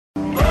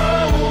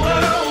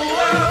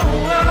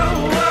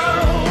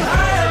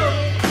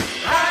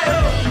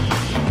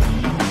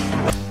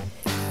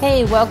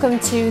Hey, welcome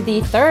to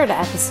the third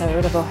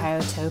episode of Ohio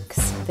Tokes.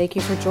 Thank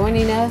you for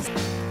joining us.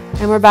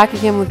 And we're back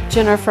again with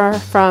Jennifer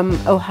from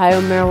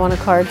Ohio Marijuana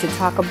Card to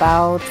talk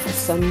about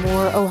some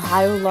more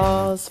Ohio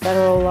laws,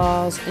 federal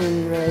laws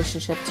in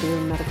relationship to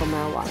medical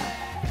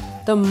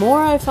marijuana. The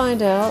more I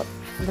find out,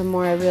 the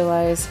more I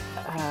realize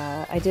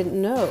I didn't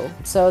know.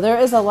 So there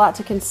is a lot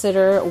to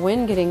consider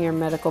when getting your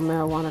medical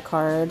marijuana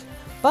card.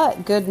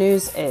 But good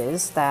news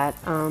is that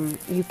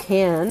you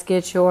can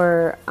get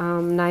your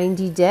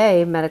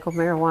 90-day medical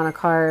marijuana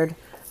card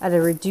at a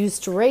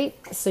reduced rate,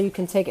 so you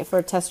can take it for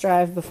a test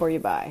drive before you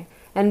buy.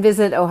 And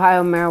visit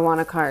Ohio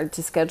Marijuana Card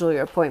to schedule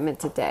your appointment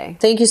today.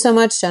 Thank you so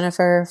much,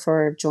 Jennifer,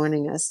 for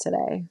joining us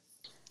today.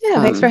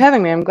 Yeah, thanks for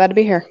having me. I'm glad to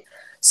be here.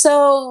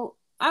 So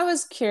I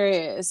was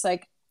curious, I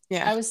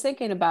was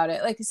thinking about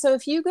it. So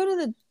if you go to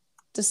the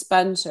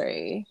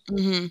dispensary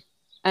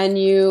and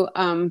you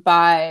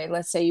buy,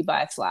 let's say you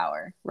buy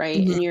flour, right?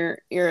 And your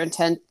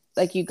intent,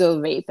 you go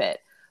vape it.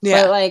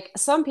 Yeah. But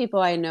some people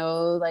I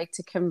know like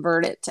to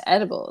convert it to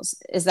edibles.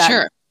 Is that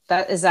Sure.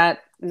 Is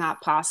that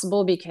not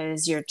possible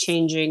because you're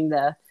changing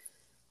the,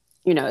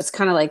 it's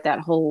kind of like that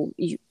whole,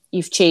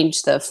 you've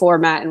changed the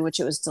format in which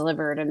it was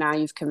delivered and now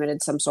you've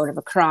committed some sort of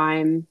a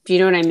crime. Do you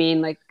know what I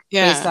mean?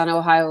 Based on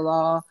Ohio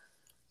law.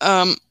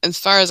 As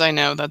far as I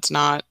know, that's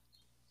not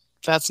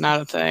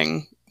a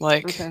thing.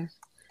 Okay.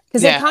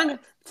 Because they kind of,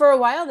 for a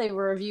while they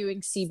were reviewing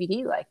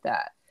CBD like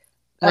that.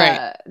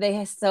 Right.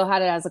 They still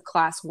had it as a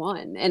class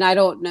 1, and I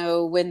don't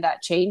know when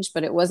that changed,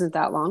 but it wasn't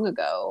that long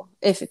ago.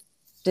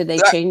 Did they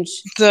change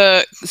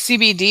the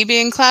CBD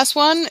being class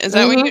 1? Is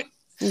that what you?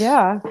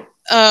 Yeah.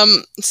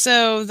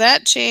 So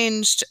that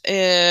changed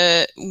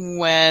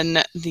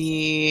when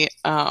the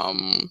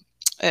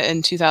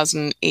in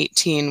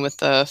 2018 with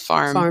the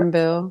Farm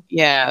Bill.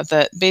 Yeah,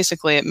 that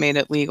basically it made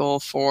it legal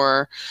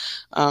for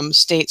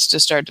states to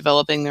start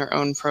developing their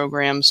own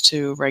programs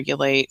to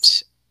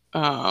regulate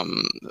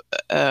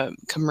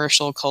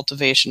commercial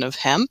cultivation of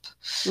hemp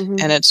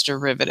and its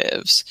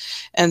derivatives.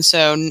 And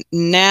so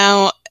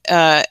now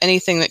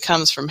anything that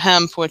comes from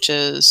hemp, which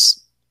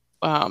is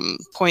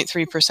 0.3%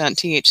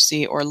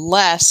 THC or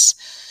less,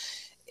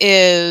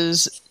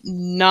 is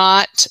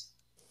not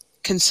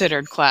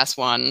considered class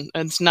 1.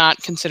 It's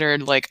not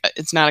considered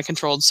it's not a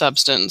controlled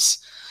substance.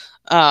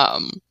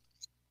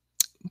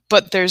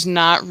 But there's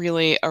not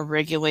really a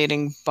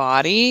regulating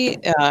body.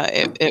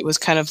 It was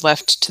kind of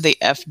left to the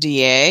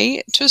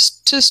FDA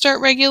just to start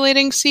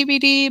regulating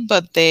CBD,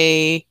 but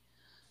they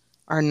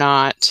are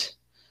not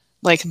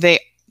they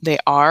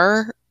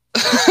are,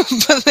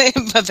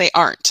 but they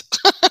aren't.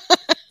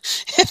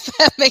 If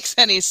that makes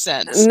any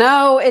sense.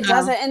 No, it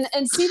doesn't.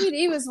 And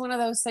CBD was one of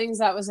those things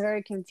that was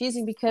very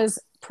confusing because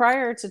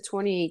prior to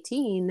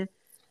 2018,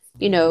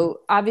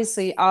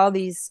 obviously all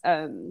these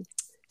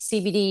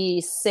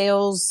CBD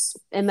sales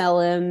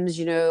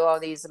MLMs, all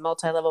these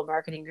multi-level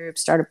marketing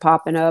groups started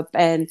popping up,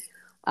 and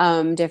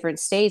different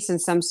states. In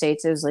some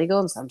states it was legal,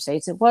 in some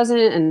states it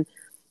wasn't. And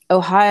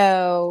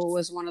Ohio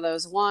was one of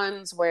those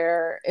ones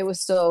where it was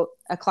still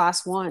a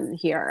class 1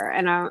 here.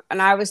 And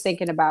I was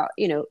thinking about,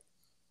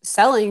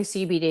 selling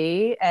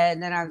CBD,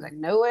 and then I was like,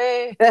 no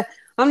way,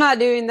 I'm not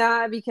doing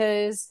that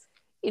because,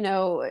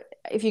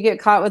 if you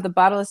get caught with a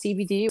bottle of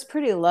CBD, it's a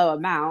pretty low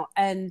amount.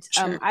 And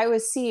Sure. I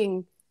was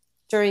seeing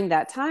during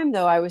that time,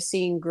 though, I was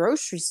seeing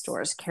grocery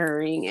stores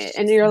carrying it.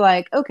 And you're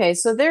like, okay,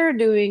 so they're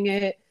doing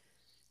it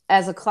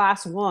as a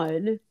class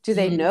 1. Do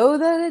they know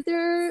that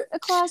they're a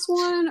class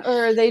 1,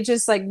 or are they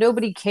just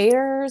nobody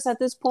cares at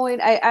this point?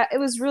 It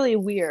was really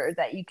weird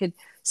that you could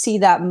see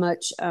that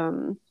much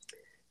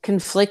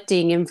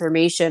conflicting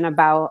information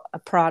about a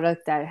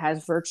product that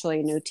has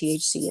virtually no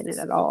THC in it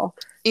at all.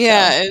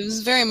 Yeah, so. It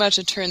was very much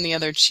a turn the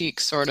other cheek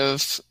sort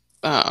of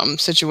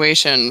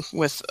situation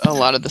with a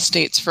lot of the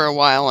states for a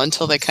while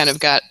until they kind of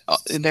got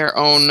their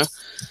own,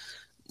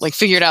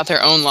 figured out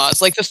their own laws.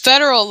 The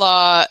federal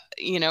law,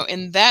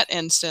 in that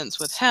instance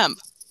with hemp,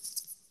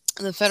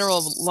 the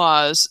federal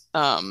laws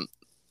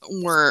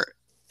were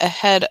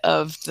ahead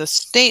of the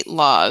state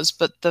laws,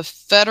 but the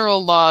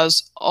federal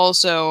laws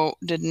also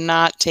did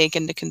not take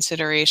into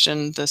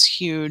consideration this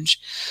huge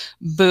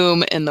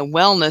boom in the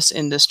wellness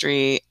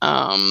industry.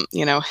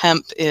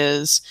 Hemp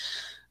is,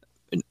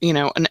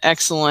 an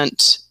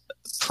excellent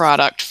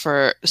product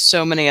for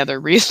so many other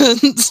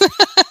reasons.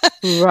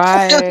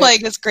 Right.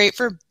 It's great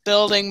for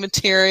building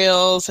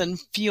materials and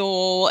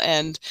fuel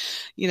and,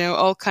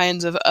 all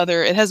kinds of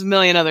other, it has a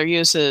million other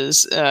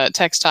uses.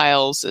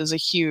 Textiles is a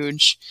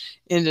huge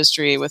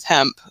industry with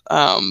hemp.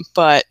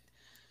 But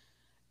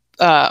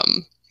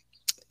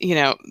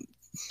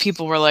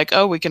people were like,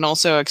 oh, we can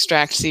also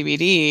extract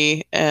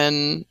CBD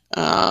and,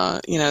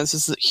 this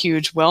is a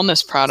huge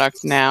wellness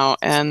product now.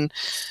 And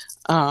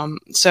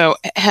so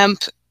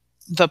hemp,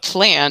 the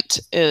plant,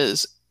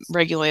 is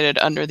regulated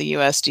under the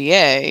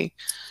USDA,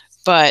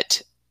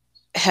 but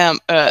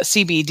hemp,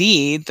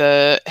 CBD,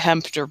 the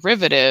hemp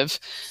derivative,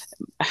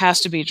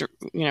 has to be,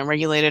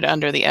 regulated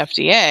under the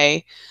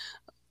FDA.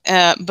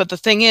 But the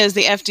thing is,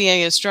 the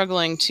FDA is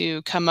struggling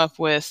to come up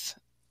with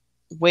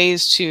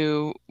ways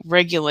to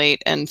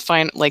regulate and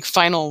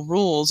final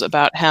rules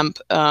about hemp,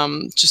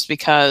 just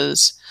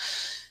because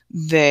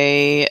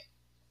they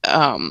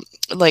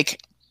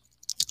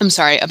I'm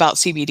sorry, about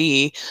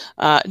CBD,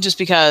 just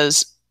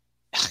because,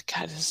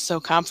 God, this is so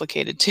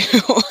complicated too.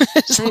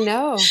 I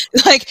know.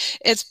 Like,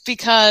 it's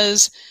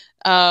because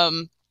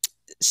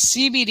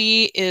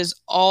CBD is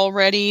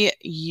already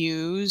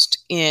used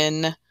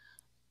in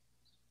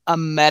a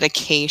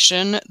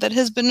medication that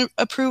has been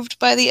approved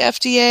by the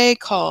FDA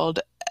called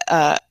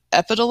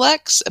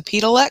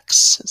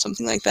Epidiolex,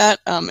 something like that.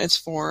 It's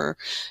for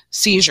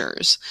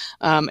seizures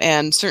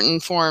and certain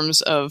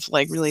forms of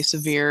like really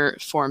severe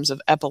forms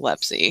of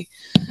epilepsy.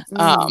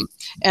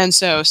 And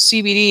so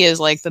CBD is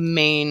like the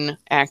main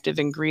active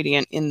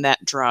ingredient in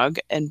that drug.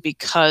 And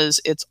because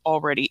it's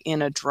already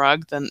in a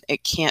drug, then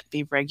it can't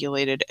be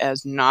regulated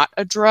as not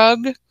a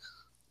drug,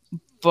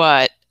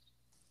 but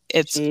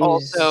it's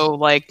also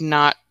like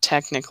not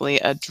technically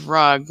a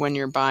drug when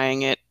you're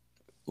buying it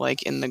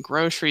like in the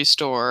grocery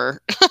store.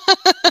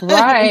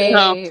 Right, You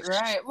know?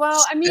 right.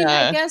 Well, I mean,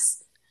 I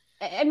guess,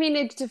 I mean,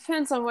 it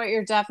depends on what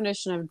your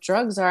definition of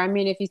drugs are. I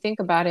mean, if you think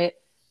about it,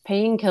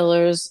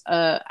 painkillers,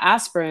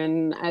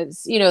 aspirin,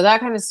 as you know, that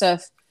kind of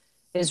stuff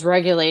is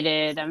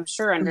regulated, I'm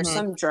sure, under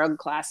some drug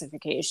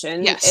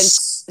classification.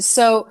 Yes.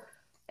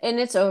 And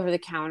it's over the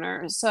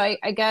counter. So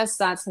I guess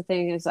that's the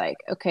thing is like,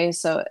 okay,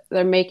 so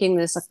they're making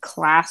this a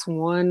class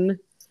 1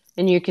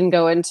 and you can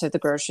go into the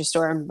grocery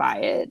store and buy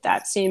it.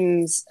 That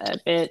seems a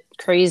bit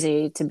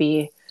crazy to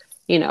be,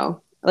 you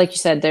know, like you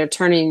said, they're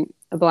turning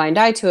a blind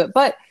eye to it.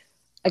 But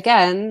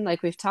again,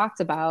 like we've talked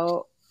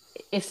about,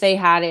 if they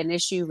had an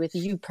issue with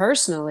you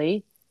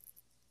personally,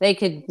 they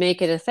could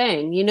make it a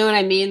thing. You know what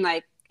I mean?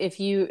 Like if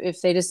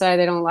they decide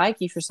they don't like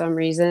you for some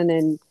reason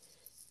and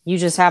you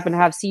just happen to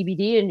have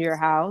CBD in your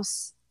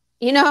house,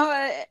 you know,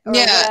 or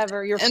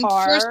whatever, your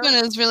car.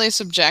 Enforcement is really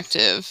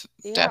subjective,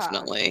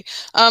 definitely.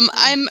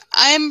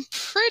 I'm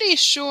pretty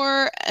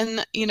sure,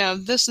 and you know,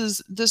 this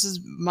is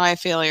my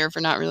failure for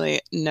not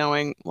really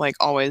knowing, like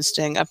always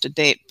staying up to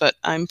date, but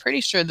I'm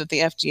pretty sure that the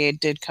FDA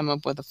did come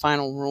up with a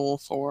final rule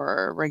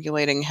for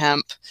regulating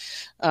hemp,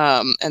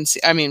 regulating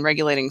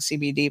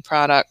CBD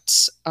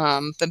products,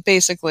 that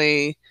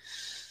basically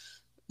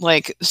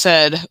like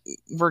said,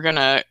 we're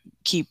gonna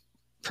keep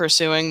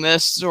pursuing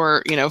this,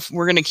 or you know,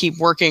 we're going to keep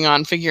working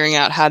on figuring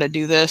out how to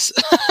do this.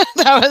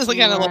 That was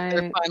kind of like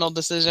their final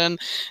decision,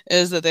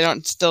 is that they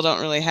still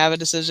don't really have a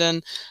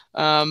decision.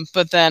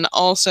 But then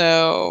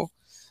also,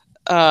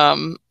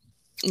 you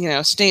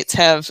know, states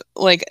have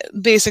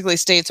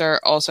states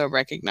are also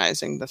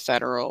recognizing the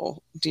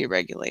federal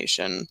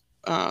deregulation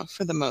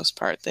for the most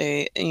part.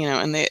 They, you know,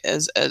 and they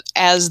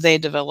as they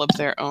develop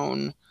their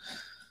own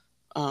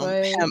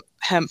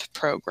hemp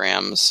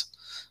programs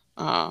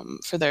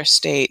for their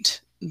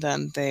state,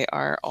 then they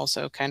are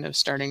also kind of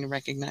starting to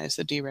recognize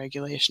the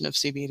deregulation of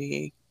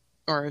CBD,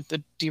 or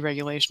the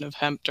deregulation of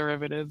hemp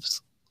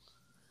derivatives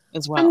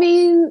as well. I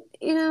mean,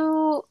 you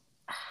know,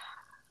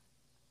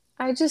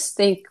 I just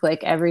think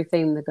like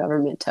everything the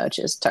government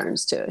touches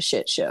turns to a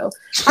shit show.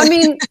 I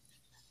mean,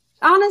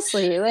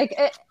 honestly, like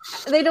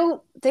they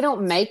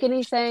don't make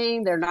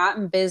anything. They're not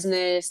in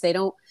business.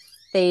 You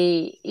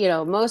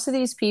know, most of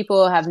these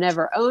people have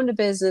never owned a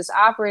business,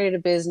 operated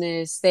a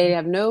business. They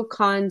have no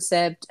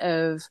concept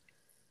of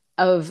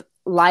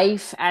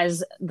life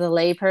as the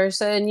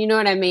layperson, you know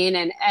what I mean?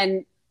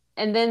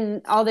 And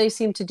then all they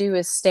seem to do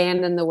is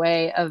stand in the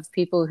way of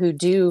people who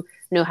do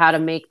know how to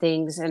make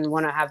things and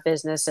want to have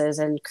businesses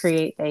and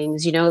create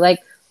things, you know, like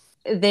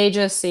they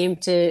just seem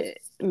to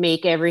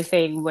make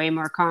everything way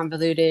more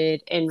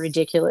convoluted and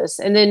ridiculous.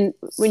 And then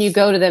when you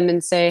go to them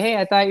and say, hey,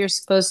 I thought you're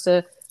supposed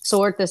to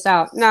sort this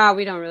out. No,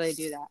 we don't really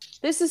do that.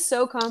 This is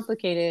so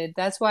complicated.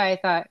 That's why I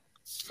thought,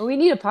 well, we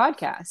need a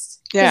podcast.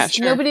 Yeah,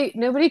 sure.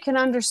 Nobody can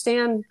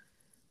understand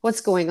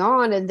what's going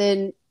on. And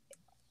then,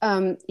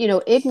 you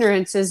know,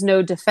 ignorance is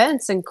no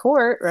defense in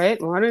court,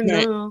 right? Well, I don't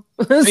know.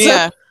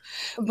 Yeah.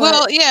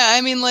 Well, yeah,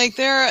 I mean, like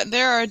there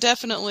are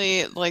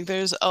definitely like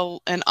there's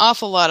an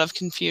awful lot of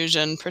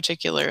confusion,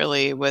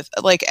 particularly with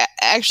like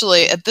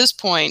actually at this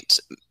point,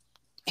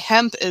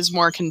 hemp is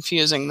more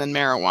confusing than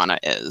marijuana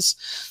is.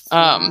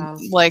 Wow.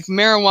 Like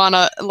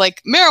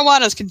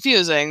marijuana is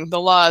confusing. The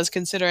law is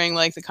considering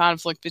like the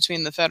conflict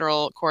between the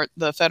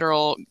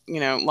federal, you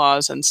know,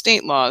 laws and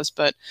state laws,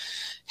 but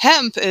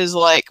hemp is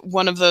like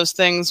one of those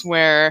things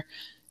where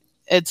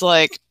it's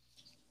like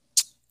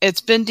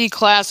it's been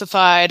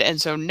declassified, and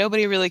so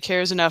nobody really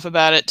cares enough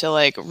about it to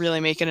like really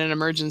make it an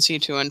emergency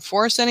to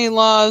enforce any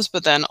laws.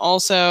 But then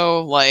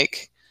also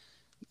like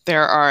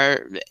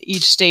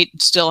each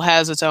state still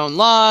has its own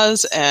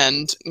laws,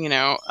 and you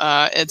know,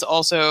 it's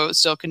also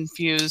still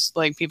confused.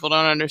 Like people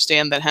don't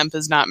understand that hemp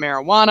is not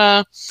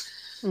marijuana.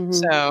 Mm-hmm.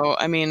 So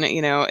I mean,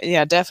 you know,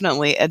 yeah,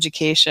 definitely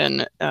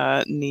education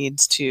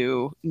needs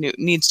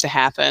to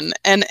happen.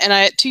 And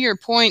to your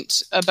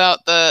point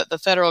about the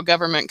federal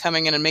government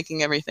coming in and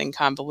making everything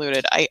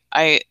convoluted,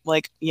 I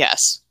like,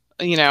 yes,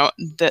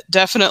 that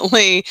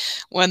definitely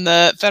when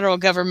the federal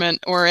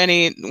government or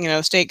any,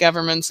 state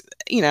governments,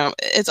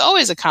 it's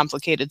always a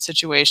complicated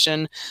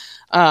situation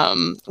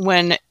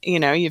when,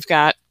 you've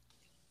got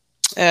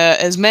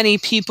as many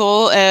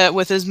people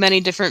with as many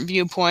different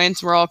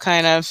viewpoints. We're all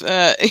kind of,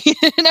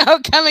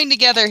 coming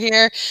together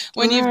here.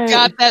 When you've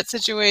got that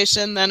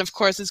situation, then of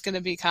course it's going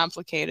to be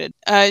complicated.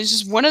 It's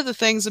just one of the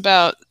things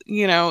about,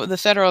 the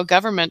federal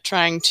government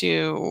trying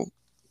to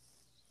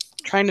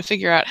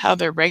figure out how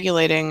they're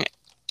regulating,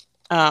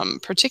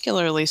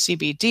 particularly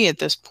CBD at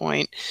this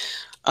point,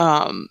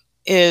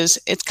 is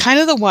it's kind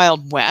of the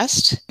Wild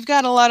West. We've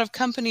got a lot of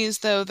companies,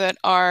 though, that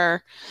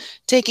are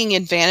taking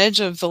advantage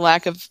of the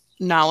lack of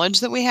knowledge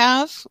that we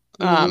have,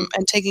 and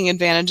taking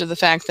advantage of the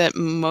fact that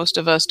most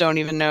of us don't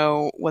even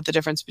know what the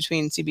difference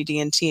between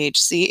CBD and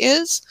THC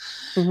is.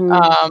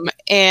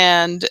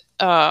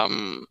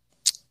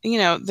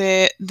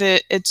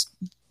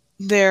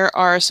 There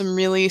are some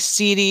really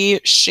seedy,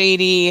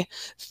 shady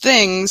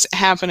things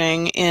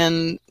happening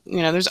in,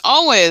 there's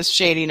always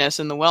shadiness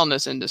in the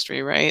wellness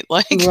industry, right?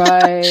 Right.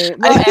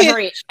 Well,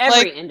 every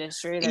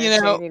industry,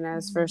 there's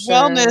shadiness for sure.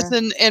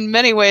 Wellness in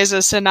many ways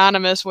is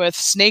synonymous with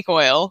snake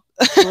oil.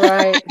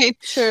 Right.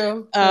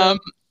 True.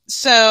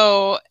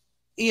 So,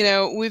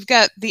 we've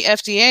got the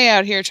FDA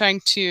out here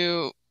trying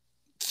to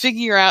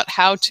figure out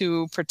how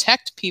to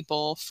protect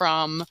people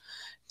from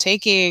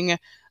taking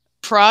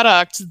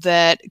products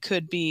that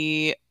could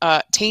be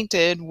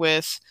tainted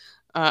with,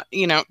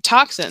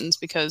 toxins,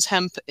 because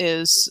hemp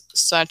is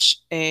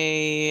such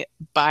a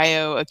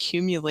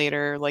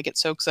bioaccumulator. Like, it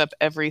soaks up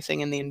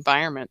everything in the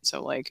environment.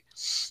 So, like,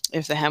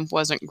 if the hemp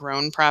wasn't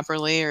grown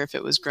properly, or if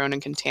it was grown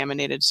in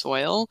contaminated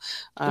soil,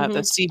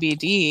 the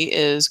CBD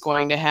is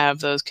going to have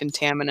those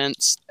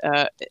contaminants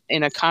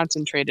in a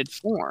concentrated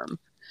form.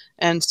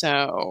 And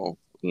so,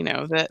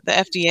 the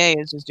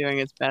FDA is just doing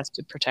its best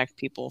to protect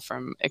people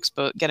from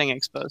getting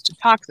exposed to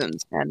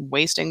toxins and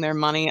wasting their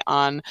money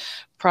on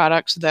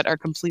products that are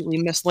completely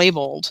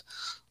mislabeled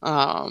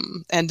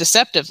and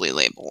deceptively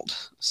labeled.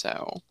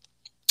 So,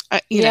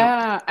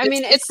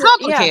 it's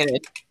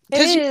complicated.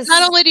 Because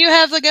not only do you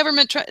have the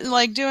government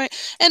doing,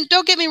 and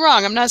don't get me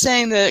wrong, I'm not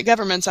saying the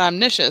government's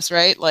omniscient,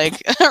 right?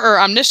 Like, or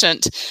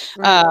omniscient,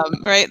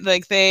 right?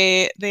 Like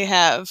they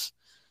have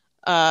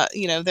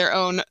their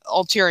own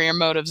ulterior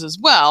motives as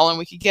well, and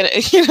we could get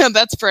it.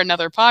 That's for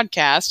another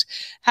podcast.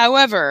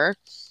 However,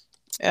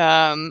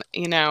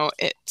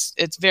 it's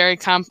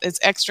it's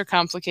extra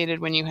complicated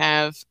when you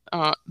have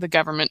the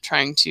government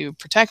trying to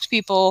protect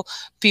people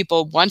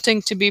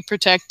wanting to be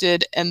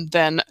protected, and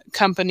then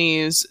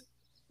companies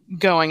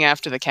going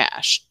after the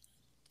cash.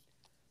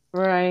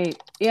 Right.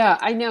 Yeah,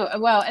 I know.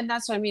 Well, and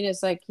that's what I mean.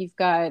 Is like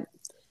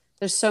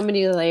there's so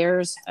many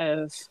layers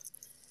of.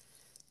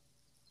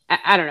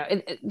 I don't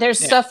know. There's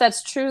stuff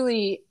that's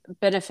truly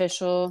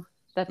beneficial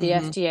that the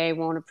FDA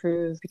won't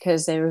approve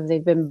because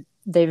they've been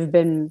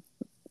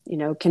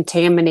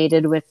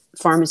contaminated with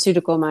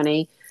pharmaceutical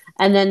money.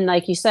 And then,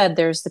 like you said,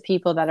 there's the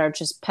people that are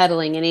just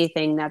peddling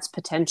anything that's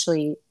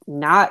potentially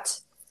not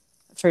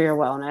for your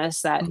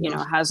wellness, that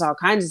has all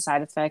kinds of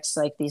side effects,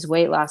 like these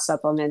weight loss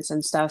supplements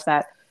and stuff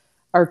that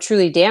are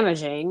truly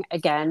damaging,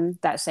 again,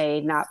 that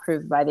say not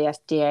approved by the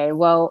FDA.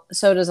 Well,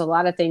 so does a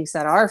lot of things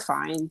that are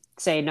fine,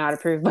 say not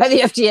approved by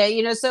the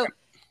FDA, so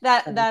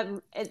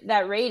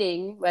that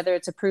rating, whether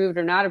it's approved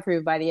or not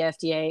approved by the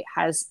FDA,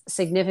 has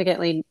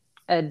significantly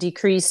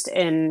decreased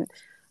in,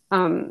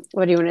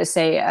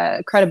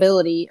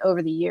 credibility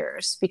over the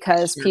years,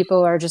 because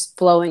people are just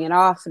blowing it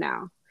off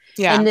now.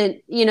 Yeah. And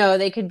then,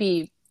 they could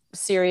be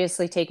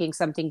seriously taking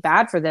something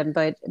bad for them,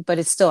 but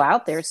it's still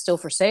out there. It's still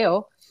for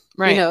sale.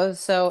 Right.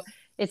 So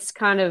it's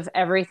kind of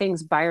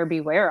everything's buyer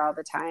beware all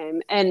the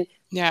time. And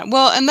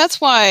and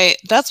that's why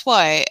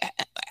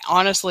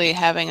honestly,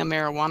 having a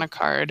marijuana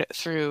card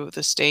through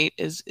the state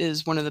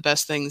is one of the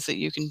best things that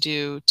you can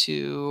do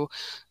to,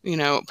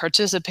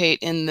 participate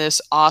in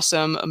this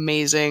awesome,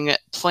 amazing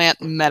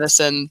plant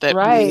medicine that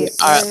we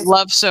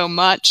love so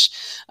much,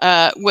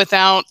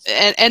 without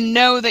and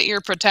know that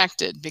you're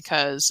protected,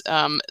 because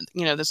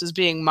this is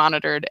being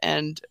monitored,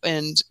 and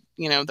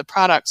the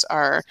products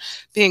are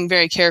being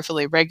very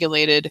carefully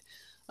regulated.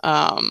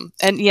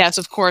 And yes,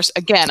 of course,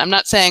 again, I'm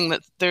not saying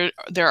that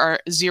there are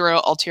zero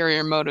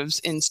ulterior motives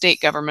in state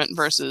government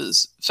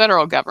versus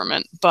federal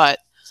government, but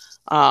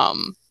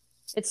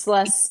it's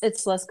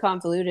less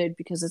convoluted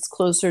because it's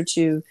closer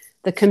to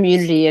the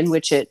community in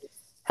which it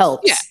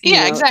helps.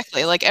 Yeah,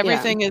 exactly. Like,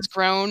 everything is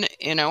grown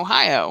in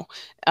Ohio,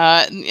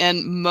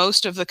 and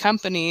most of the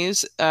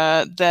companies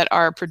that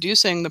are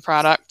producing the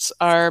products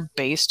are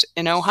based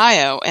in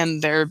Ohio,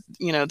 and they're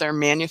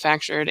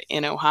manufactured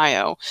in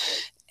Ohio.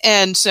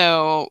 And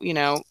so,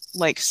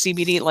 like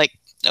CBD, like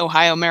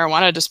Ohio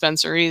marijuana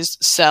dispensaries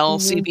sell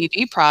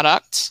CBD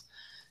products,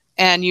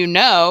 and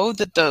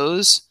that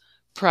those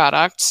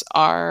products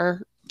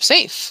are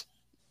safe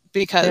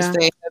because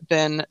they have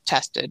been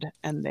tested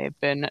and they've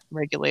been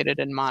regulated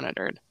and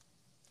monitored.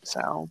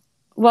 So,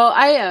 well,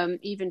 I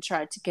even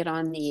tried to get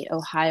on the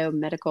Ohio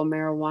medical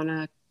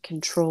marijuana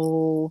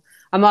control.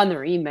 I'm on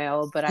their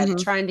email, but I'm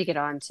Mm-hmm. trying to get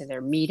onto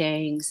their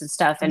meetings and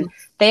stuff. And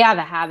they have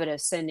a habit of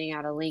sending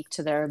out a link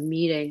to their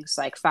meetings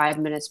like 5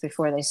 minutes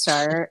before they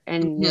start.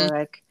 And Mm-hmm. you're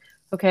like,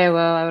 okay,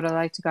 well, I would have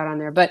liked to got on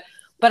there, but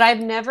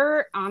I've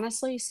never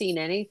honestly seen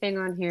anything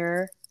on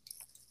here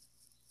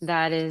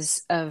that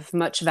is of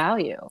much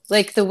value.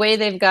 Like the way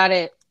they've got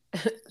it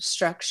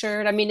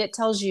structured. I mean, it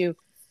tells you,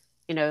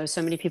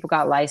 so many people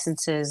got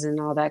licenses and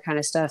all that kind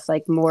of stuff,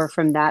 like more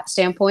from that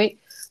standpoint.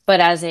 But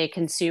as a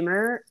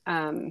consumer,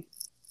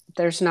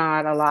 there's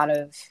not a lot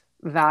of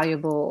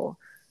valuable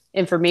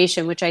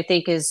information, which I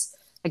think is,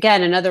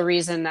 again, another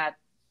reason that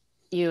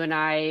you and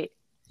I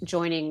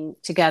joining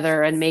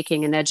together and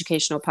making an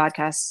educational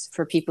podcast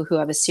for people who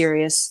have a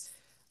serious,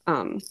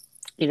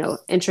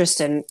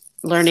 interest in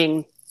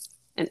learning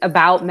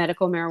about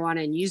medical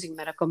marijuana and using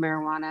medical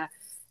marijuana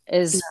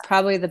is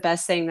probably the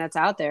best thing that's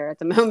out there at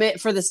the moment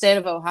for the state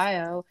of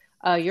Ohio.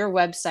 Your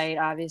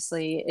website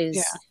obviously Yeah.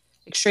 is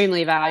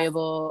extremely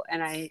valuable,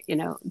 and I,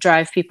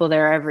 drive people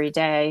there every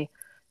day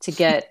to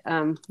get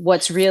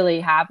what's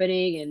really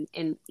happening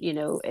and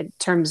in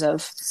terms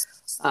of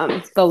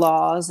the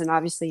laws. And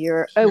obviously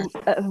you're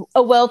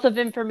a wealth of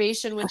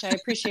information, which I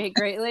appreciate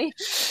greatly.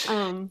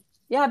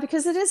 Yeah,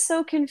 because it is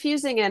so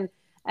confusing, and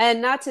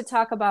not to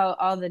talk about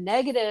all the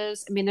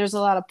negatives. I mean, there's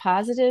a lot of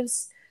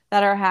positives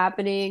that are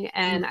happening.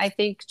 And I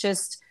think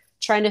just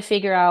trying to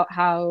figure out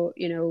how,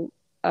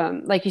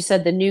 like you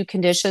said, the new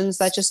conditions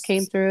that just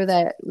came through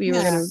that we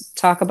were going to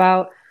talk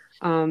about,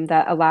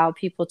 that allow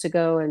people to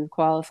go and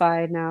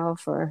qualify now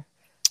for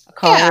a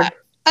card. Yeah.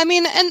 I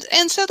mean,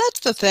 and so that's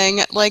the thing.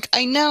 Like,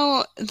 I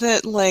know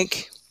that,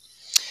 like,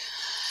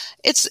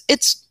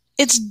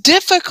 it's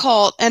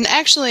difficult, and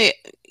actually,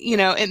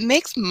 it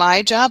makes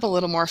my job a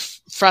little more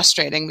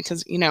frustrating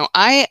because,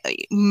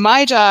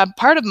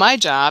 part of my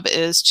job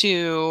is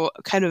to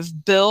kind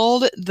of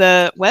build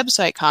the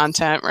website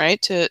content, right?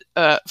 To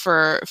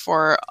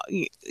for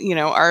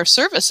our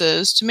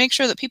services, to make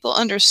sure that people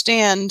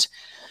understand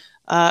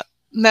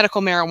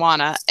medical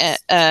marijuana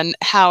and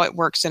how it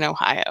works in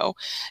Ohio.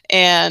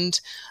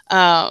 And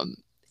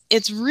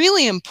it's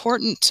really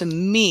important to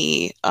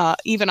me,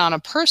 even on a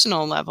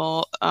personal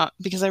level,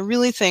 because I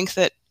really think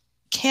that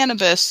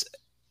cannabis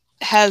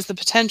has the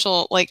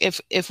potential, like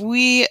if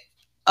we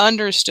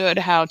understood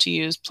how to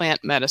use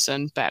plant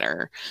medicine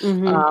better,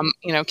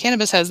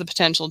 cannabis has the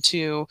potential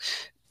to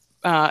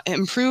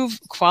improve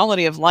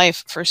quality of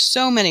life for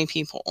so many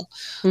people.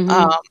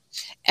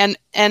 And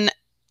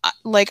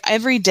like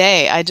every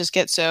day I just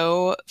get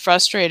so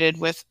frustrated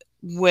with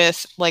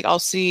like, I'll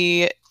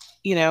see,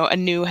 a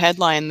new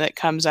headline that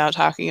comes out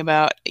talking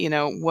about,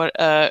 what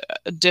a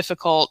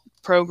difficult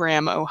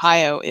program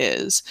Ohio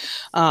is,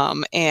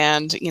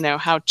 and,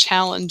 how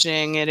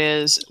challenging it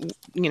is,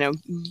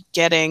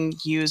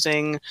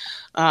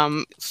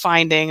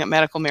 finding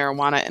medical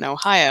marijuana in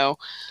Ohio.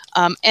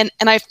 And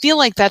I feel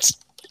like that's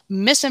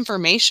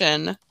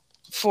misinformation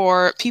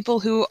for people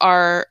who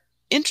are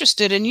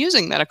interested in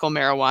using medical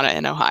marijuana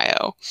in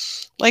Ohio.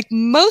 Like,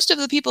 most of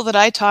the people that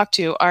I talk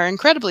to are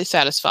incredibly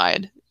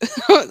satisfied.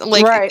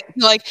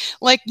 like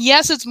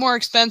yes, it's more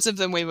expensive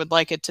than we would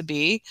like it to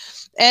be,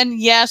 and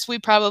yes, we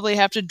probably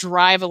have to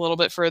drive a little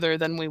bit further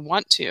than we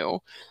want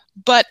to,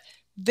 but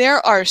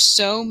there are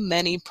so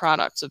many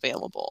products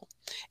available,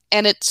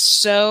 and it's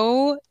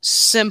so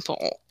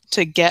simple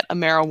to get a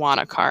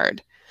marijuana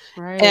card.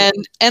 Right.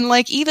 And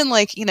like, even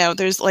like,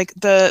 there's like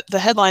the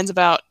headlines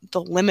about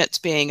the limits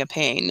being a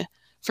pain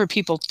for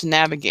people to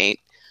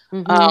navigate.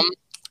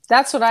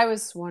 That's what I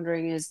was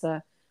wondering, is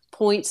the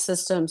point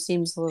system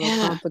seems a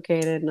little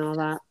complicated and all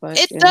that, but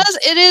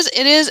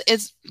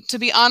it's, to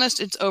be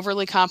honest, it's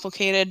overly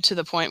complicated to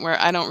the point where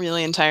I don't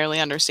really entirely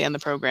understand the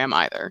program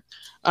either,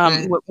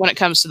 when it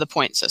comes to the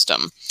point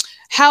system.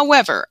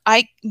 However,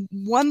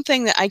 one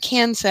thing that I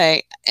can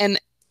say, and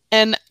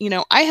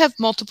I have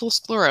multiple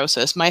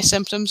sclerosis. My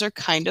symptoms are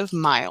kind of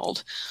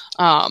mild.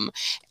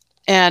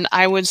 And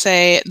I would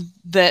say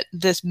that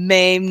this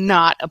may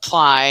not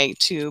apply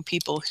to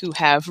people who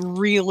have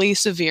really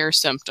severe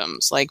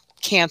symptoms, like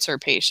cancer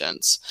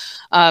patients,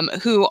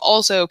 who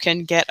also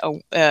can get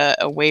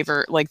a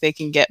waiver, like they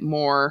can get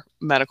more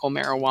medical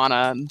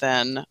marijuana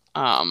than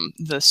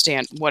the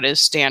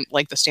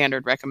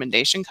standard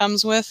recommendation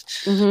comes with.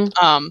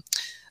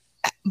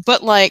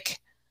 But like,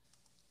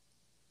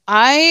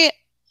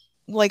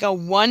 like a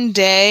 1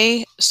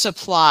 day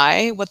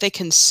supply, what they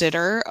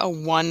consider a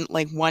one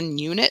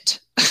unit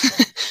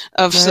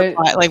of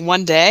supply, like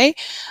 1 day,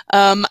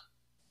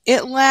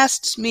 it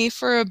lasts me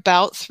for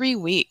about 3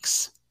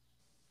 weeks.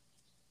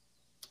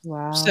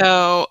 Wow.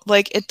 So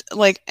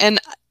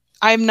and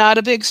I'm not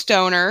a big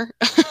stoner,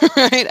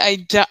 right?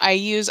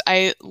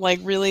 I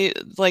really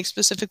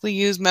specifically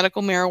use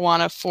medical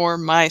marijuana for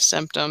my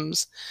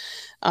symptoms,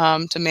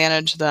 to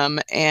manage them,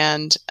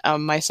 and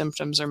my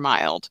symptoms are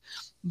mild.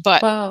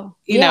 But,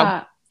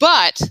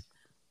 but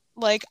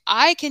like,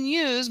 I can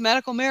use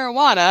medical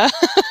marijuana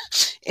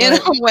in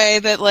a way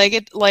that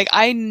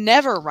I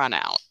never run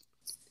out.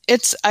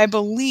 it's, I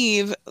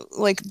believe,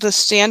 like the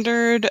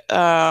standard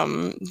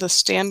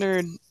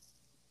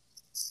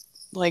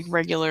like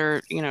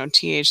regular,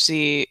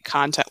 THC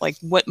content, like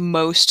what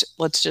most,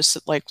 let's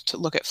just like to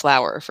look at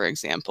flower, for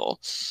example.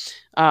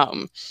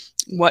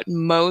 What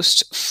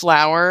most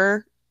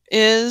flower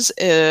is,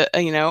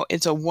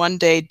 it's a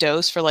 1-day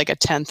dose for like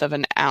 1/10 of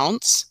an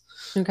ounce.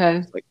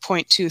 Okay. Like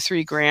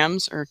 0.23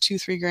 grams or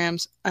 2-3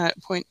 grams. I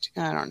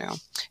don't know.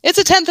 It's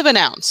 1/10 of an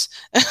ounce,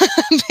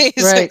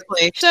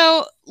 basically. Right.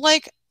 So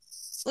like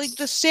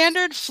the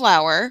standard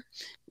flower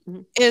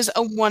is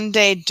a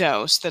 1-day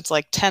dose that's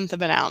like 1/10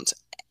 of an ounce.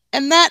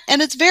 And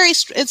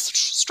it's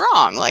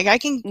strong. Like I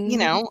can,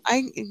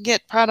 I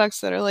get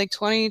products that are like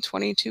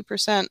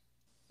 22%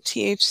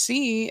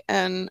 THC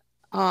and,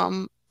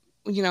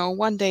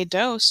 1-day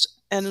dose,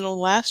 and it'll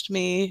last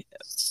me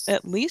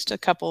at least a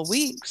couple of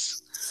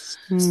weeks.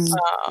 And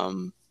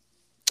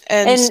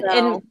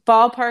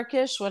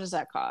ballparkish, what does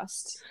that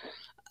cost?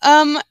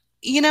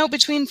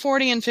 Between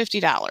 $40 and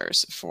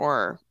 $50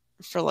 for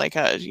like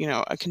a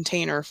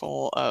container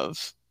full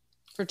of,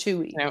 for 2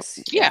 weeks.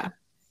 Yeah.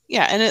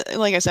 And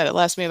like I said, it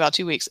lasts me about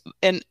 2 weeks,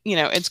 and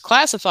it's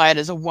classified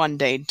as a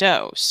 1-day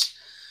dose.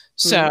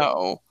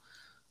 So,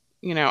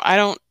 I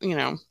don't,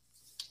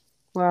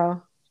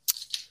 Wow.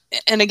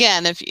 And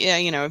again, if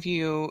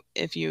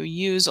you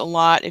use a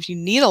lot, if you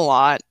need a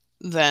lot,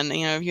 then,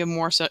 if you have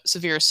more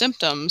severe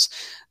symptoms,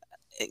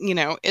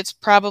 it's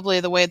probably,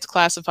 the way it's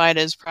classified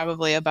is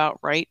probably about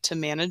right to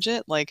manage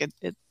it. Like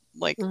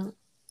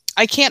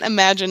I can't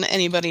imagine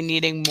anybody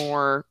needing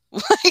more.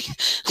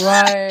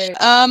 Right.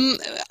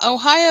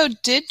 Ohio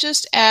did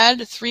just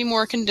add 3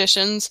 more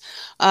conditions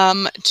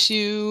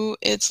to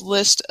its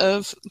list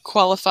of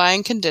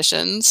qualifying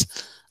conditions.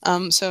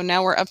 So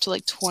now we're up to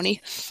like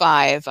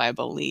 25, I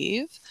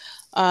believe.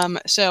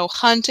 So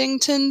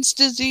Huntington's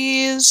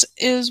disease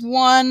is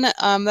one.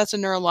 That's a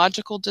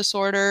neurological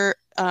disorder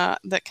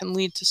that can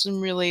lead to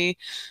some really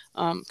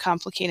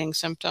complicating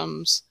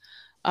symptoms.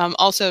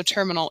 Also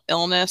terminal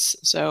illness.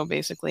 So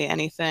basically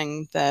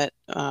anything that,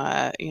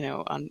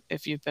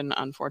 if you've been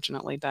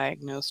unfortunately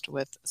diagnosed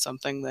with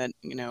something that,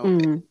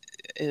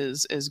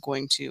 is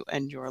going to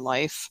end your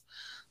life,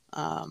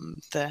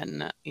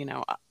 then,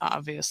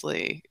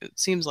 obviously it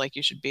seems like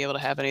you should be able to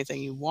have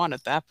anything you want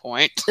at that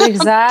point.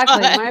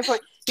 Exactly. My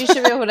point. You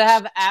should be able to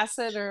have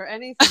acid or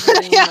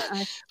anything.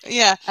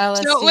 Yeah.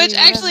 LSD, so, which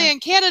actually in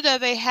Canada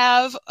they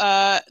have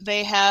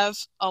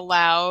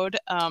allowed,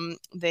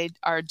 they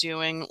are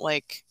doing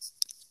like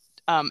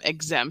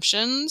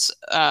exemptions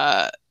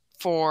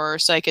for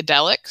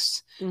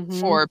psychedelics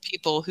for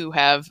people who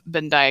have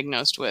been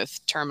diagnosed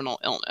with terminal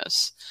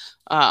illness.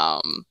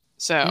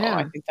 So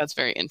I think that's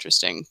very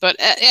interesting. But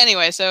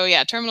anyway, so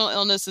yeah, terminal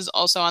illness is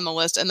also on the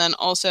list. And then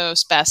also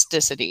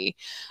spasticity,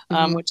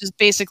 which is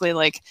basically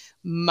like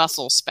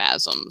muscle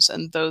spasms.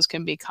 And those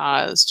can be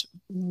caused,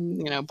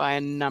 by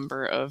a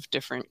number of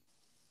different,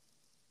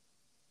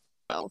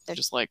 they're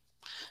just like,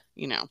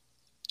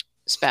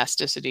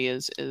 spasticity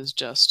is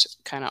just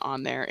kind of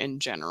on there in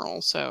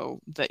general,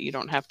 so that you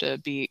don't have to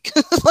be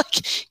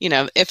like,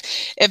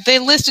 if they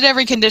listed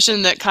every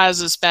condition that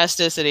causes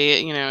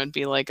spasticity, it'd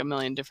be like a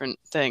million different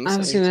things. I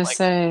was going to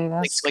say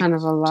that's kind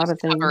of a lot of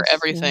things. Cover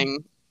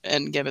everything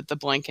and give it the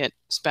blanket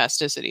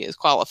spasticity is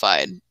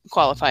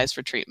qualifies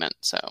for treatment.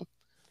 So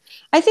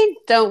I think,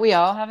 don't we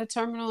all have a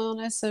terminal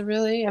illness?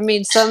 Really? I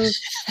mean, some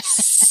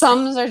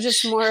are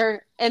just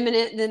more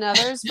imminent than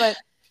others, but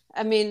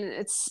I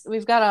mean,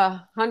 we've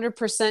got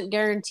 100%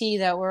 guarantee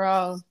that we're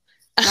all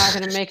not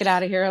going to make it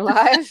out of here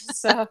alive.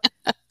 So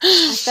at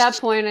that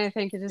point, I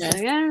think it's just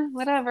like,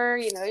 whatever,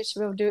 you should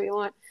be able to do what you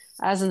want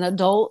as an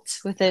adult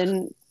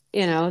within,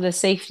 the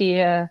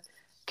safety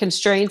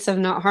constraints of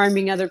not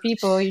harming other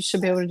people. You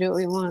should be able to do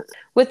what you want.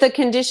 With the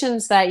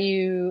conditions that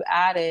you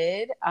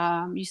added,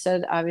 you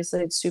said obviously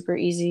it's super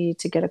easy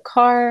to get a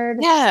card.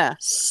 Yeah.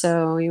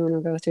 So you want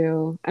to go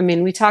through, I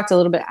mean, we talked a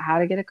little bit how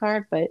to get a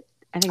card, but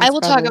I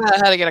will talk about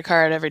how to get a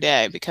card every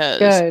day, because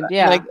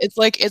it's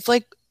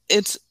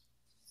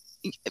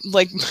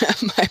like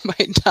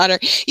my daughter,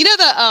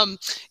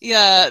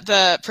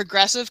 the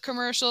Progressive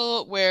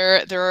commercial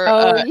where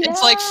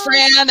it's like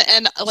Fran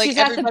and like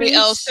everybody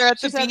else, they're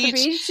at the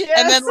beach, yes.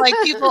 And then like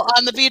people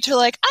on the beach are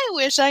like, I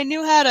wish I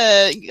knew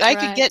I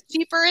could get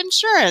cheaper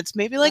insurance,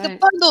 maybe like a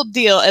bundled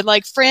deal, and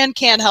like Fran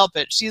can't help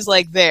it, she's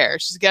like there,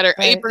 she's got her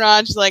apron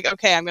on, she's like,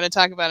 okay, I'm going to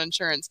talk about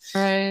insurance.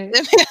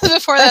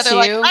 Before that, they're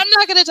like, I'm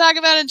not going to talk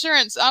about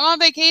insurance, I'm on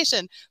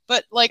vacation.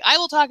 But like, I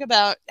will talk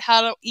about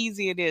how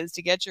easy it is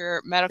to get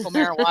your medical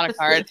marijuana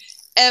card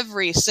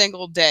every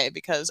single day,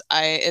 because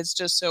it's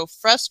just so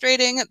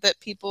frustrating that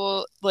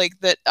people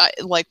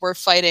we're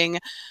fighting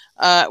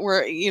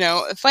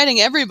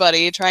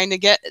everybody trying to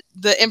get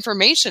the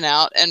information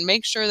out and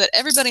make sure that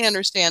everybody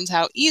understands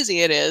how easy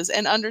it is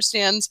and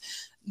understands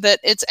that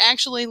it's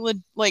actually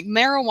like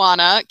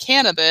marijuana,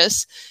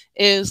 cannabis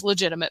is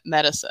legitimate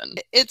medicine.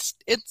 It's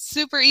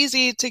super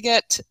easy to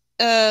get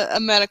a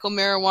medical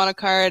marijuana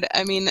card,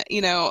 I mean,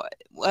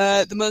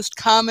 the most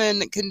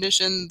common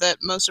condition that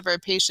most of our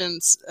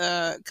patients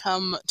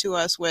come to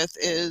us with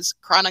is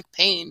chronic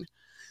pain.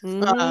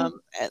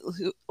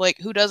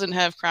 Mm-hmm. Who doesn't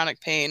have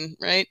chronic pain,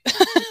 right?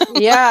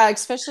 Yeah,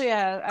 especially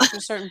after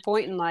a certain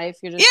point in life,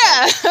 you're just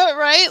like, Yeah,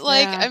 right.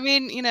 Like, yeah, I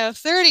mean,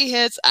 30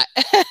 hits,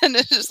 and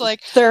it's just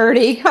like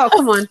 30. Oh,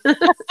 come on.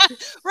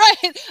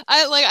 right.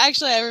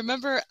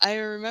 I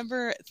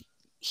remember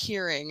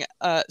hearing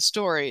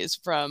stories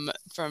from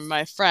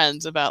my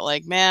friends about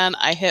like, man,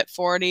 I hit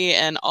 40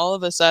 and all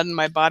of a sudden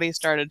my body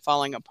started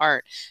falling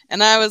apart,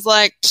 and I was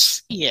like,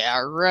 yeah,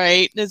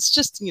 right, it's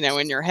just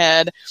in your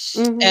head.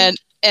 Mm-hmm.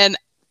 And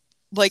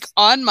like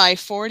on my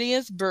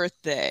 40th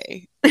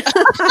birthday,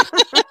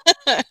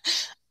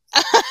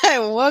 I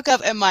woke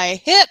up and my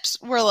hips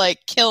were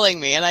like killing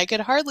me and I could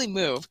hardly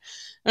move.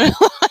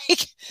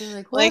 like You're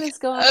like, what like is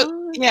going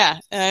on? yeah,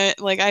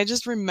 like I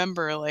just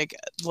remember like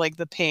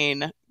the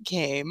pain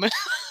came and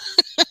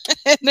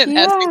it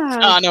hasn't Yeah.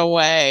 gone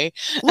away.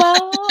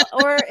 Well,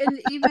 and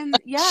even,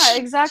 yeah,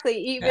 exactly.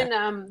 Yeah.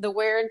 Even the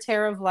wear and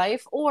tear of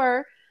life,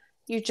 or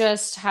you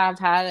just have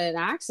had an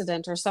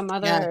accident or some Yeah.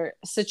 other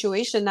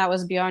situation that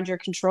was beyond your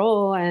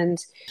control. And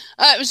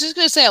I was just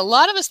going to say, a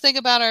lot of us think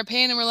about our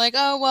pain and we're like,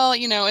 oh, well,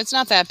 it's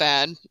not that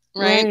bad,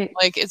 right? right.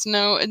 Like it's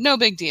no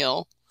big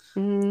deal.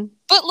 Mm-hmm.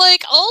 But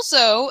like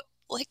also,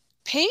 like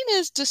pain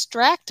is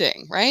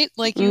distracting, right?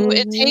 Like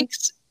Mm-hmm.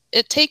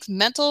 it takes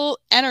mental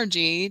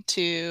energy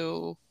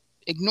to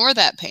ignore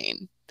that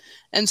pain.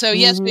 And so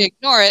yes, we Mm-hmm.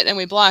 ignore it and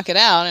we block it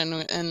out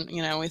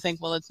and we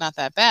think, well, it's not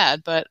that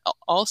bad, but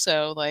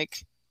also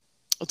like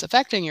it's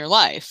affecting your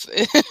life.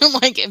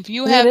 Like if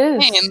you It have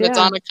is. pain that's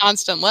Yeah. on a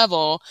constant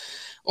level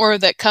or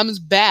that comes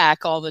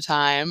back all the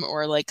time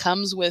or like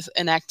comes with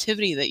an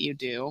activity that you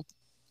do,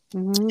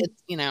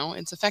 Mm-hmm.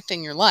 it's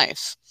affecting your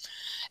life.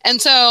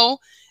 And so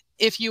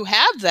if you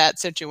have that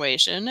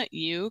situation,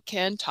 you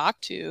can talk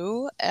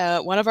to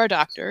one of our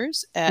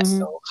doctors at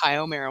Mm-hmm.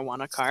 Ohio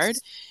Marijuana Card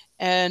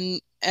and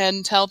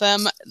tell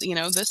them,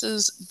 this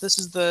is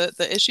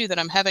the issue that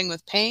I'm having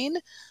with pain,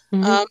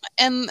 Mm-hmm.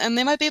 and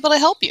they might be able to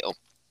help you.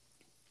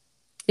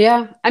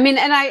 Yeah. I mean,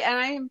 and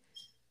I'm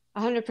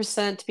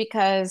 100%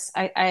 because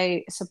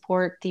I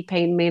support the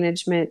pain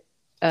management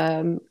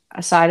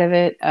side of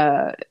it,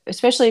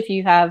 especially if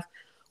you have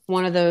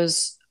one of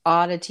those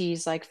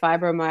oddities like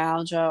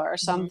fibromyalgia or Mhm.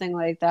 something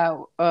like that,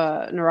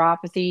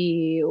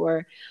 neuropathy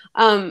or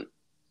um,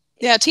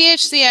 Yeah,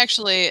 THC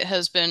actually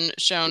has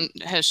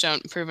shown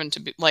proven to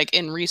be like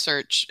in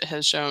research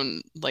has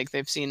shown like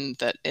they've seen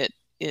that it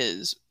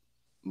is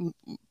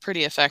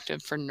pretty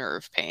effective for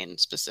nerve pain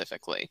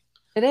specifically.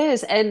 it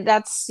is, and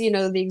that's the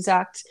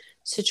exact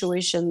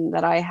situation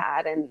that I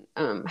had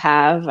and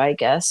have, I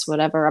guess,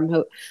 whatever.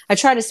 I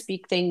try to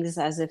speak things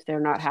as if they're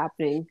not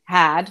happening,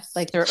 had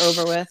like they're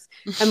over with.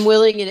 I'm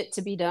willing it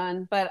to be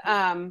done, but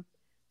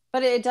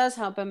it does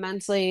help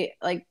immensely.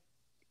 Like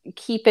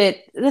keep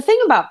it. The thing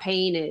about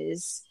pain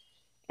is,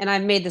 and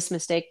I've made this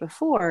mistake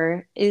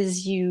before,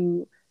 is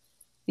you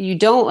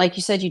don't, like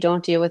you said, you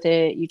don't deal with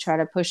it, you try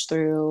to push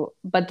through,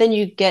 but then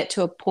you get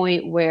to a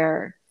point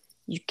where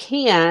you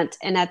can't,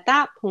 and at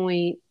that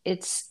point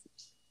it's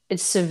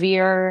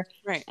severe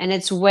Right. and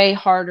it's way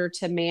harder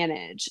to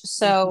manage. Mhm.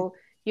 So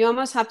you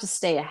almost have to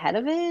stay ahead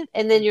of it,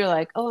 and then you're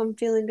like, oh, I'm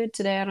feeling good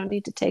today, I don't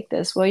need to take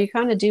this. Well, you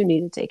kind of do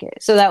need to take it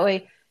so that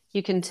way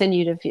you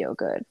continue to feel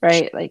good,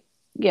 right? Like,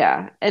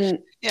 yeah. And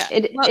Yeah.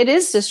 it Well, it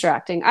is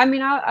distracting. I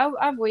mean,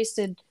 I've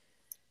wasted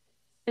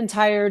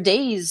entire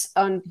days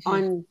mhm.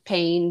 on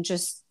pain,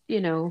 just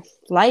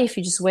life.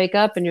 You just wake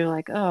up and you're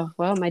like, oh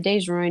well, my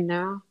day's ruined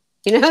now.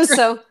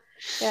 So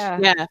yeah.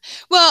 Yeah.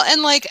 Well,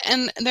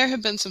 and there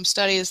have been some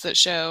studies that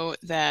show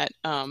that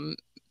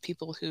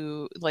people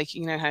who like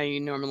how you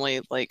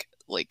normally like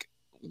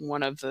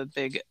one of the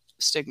big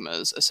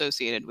stigmas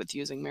associated with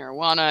using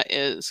marijuana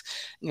is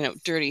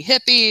dirty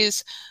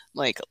hippies,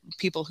 like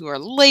people who are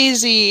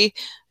lazy,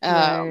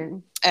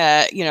 Right.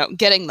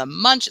 getting the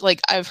munch.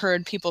 Like I've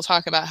heard people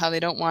talk about how they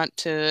don't want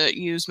to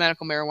use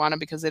medical marijuana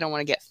because they don't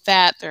want to get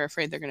fat. They're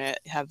afraid they're going to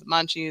have the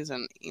munchies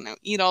and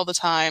eat all the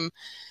time.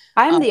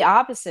 I'm the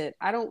opposite.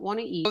 I don't want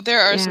to eat. There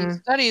are some Yeah.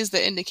 studies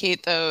that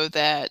indicate, though,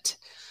 that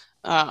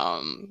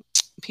um,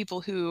 people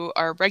who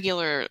are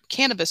regular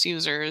cannabis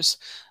users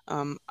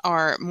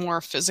are more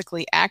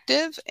physically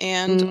active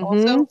and Mm-hmm.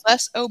 also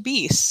less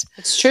obese.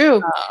 It's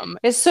true. Um,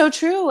 It's so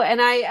true. And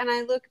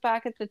I look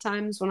back at the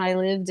times when I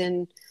lived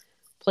in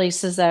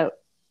places that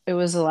it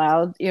was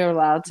allowed, you're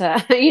allowed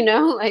to,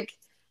 like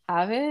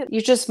have it.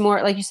 You're just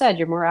more, like you said,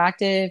 you're more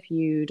active.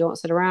 You don't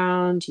sit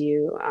around.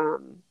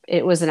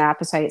 It was an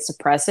appetite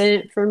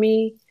suppressant for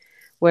me,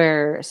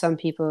 where some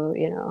people,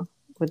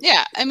 would,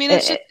 yeah, I mean,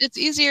 it, it- it's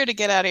easier to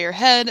get out of your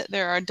head.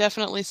 There are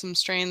definitely some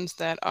strains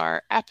that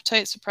are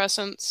appetite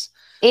suppressants.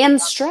 and You know?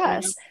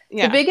 stress. The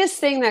Yeah. biggest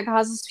thing that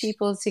causes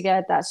people to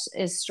get that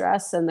is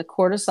stress and the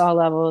cortisol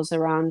levels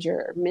around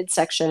your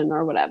midsection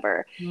or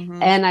whatever.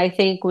 Hmm. And I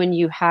think when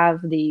you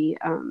have the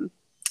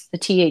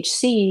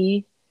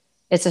THC,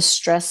 it's a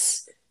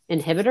stress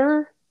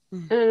inhibitor.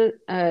 Mm.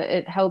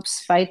 It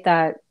helps fight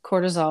that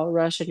cortisol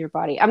rush in your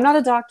body. I'm not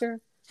a doctor.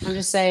 I'm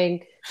just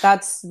saying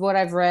that's what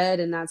I've read,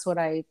 and that's what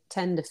I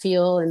tend to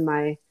feel in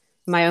my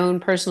own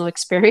personal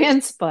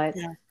experience. But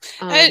Yeah.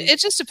 um, It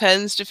just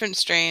depends. Different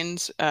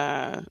strains,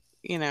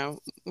 you know,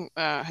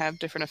 have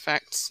different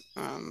effects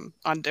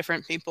on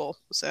different people.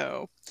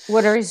 So,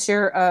 what is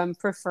your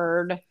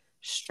preferred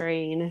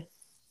strain?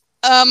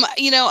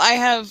 I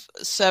have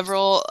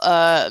several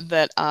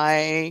that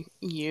I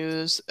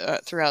use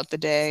throughout the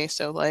day.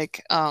 So,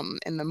 like,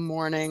 in the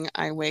morning,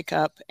 I wake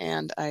up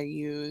and I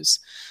use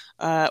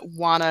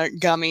Wana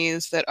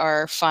gummies that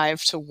are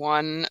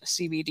 5-to-1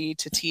 CBD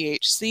to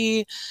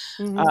THC.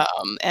 Hmm.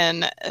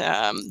 And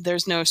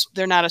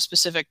they're not a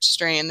specific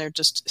strain. They're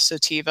just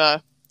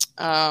sativa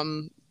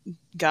um,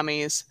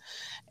 gummies.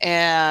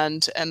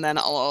 And then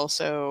I'll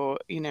also,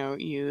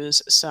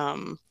 use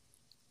some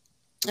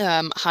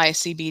high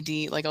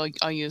CBD, like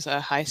I'll use a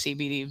high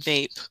CBD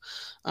vape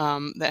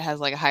that has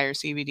like a higher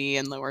CBD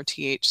and lower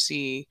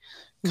THC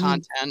Hmm.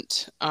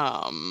 content.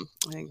 I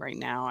think right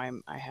now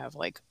I have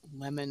like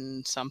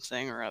lemon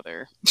something or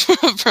other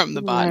from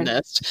the Right.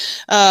 botanist.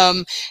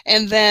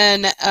 And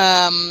then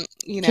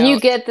Can you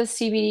get the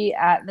CBD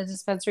at the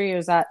dispensary, or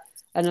is that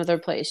another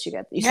place you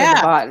get? You said the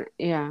yeah, bot.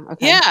 Yeah.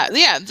 Okay.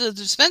 yeah. The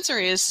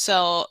dispensaries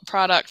sell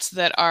products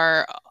that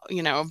are,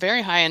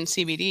 very high in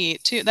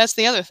CBD too. That's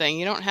the other thing.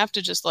 You don't have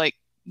to just like,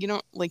 you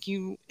don't like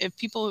you, if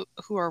people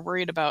who are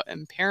worried about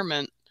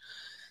impairment,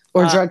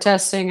 Or uh, drug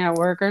testing at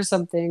work or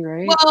something,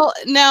 right? well,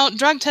 now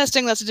drug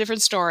testing, that's a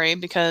different story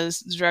because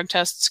drug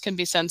tests can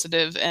be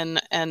sensitive and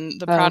Oh,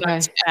 okay.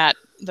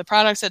 the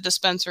products at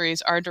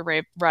dispensaries are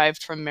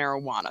derived from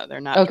marijuana. They're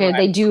not Okay,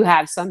 they derived. do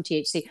have some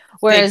THC, They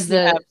whereas do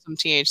have the some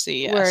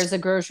THC, yes. whereas the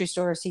grocery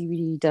store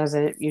CBD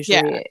doesn't Yeah.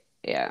 usually.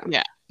 Yeah.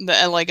 Yeah.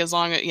 Like as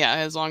long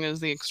as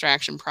the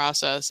extraction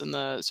process and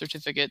the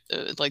certificate,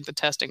 like the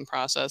testing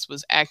process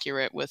was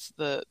accurate with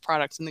the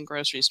products in the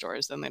grocery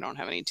stores, then they don't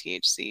have any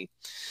THC.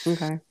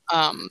 Okay.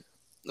 Um,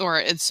 or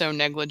it's so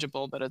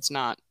negligible that it's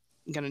not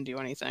going to do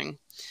anything.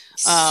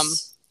 Um,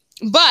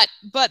 but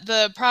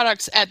the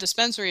products at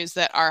dispensaries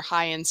that are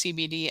high in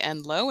CBD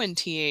and low in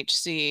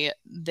THC,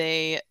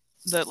 the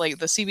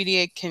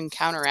CBD can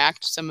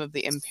counteract some of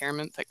the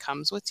impairment that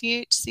comes with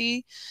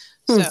THC.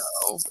 Hmm.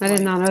 So I did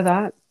like not know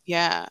that.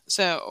 yeah,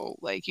 so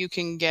like you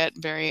can get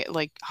very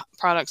like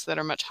products that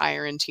are much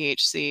higher in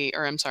THC,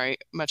 or I'm sorry,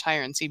 much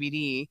higher in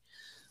CBD,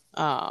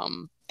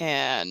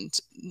 and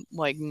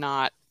like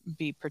not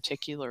be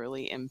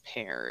particularly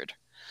impaired.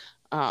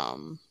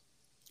 Um,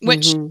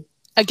 which Hmm.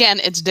 again,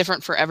 it's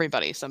different for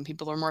everybody. Some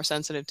people are more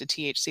sensitive to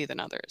THC than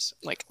others.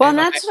 Like I Well, have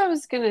and a that's what I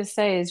was gonna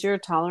say. Is your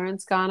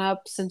tolerance gone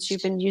up since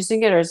you've been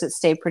using it, or does it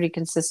stay pretty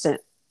consistent?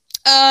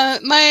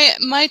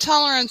 my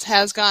tolerance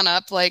has gone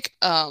up. Like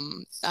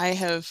I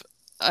have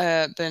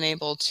been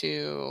able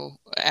to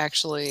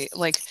actually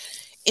like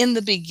in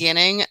the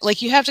beginning,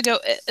 like you have to go,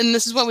 and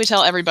this is what we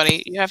tell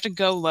everybody, you have to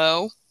go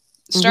low.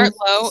 Hmm.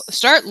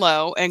 Start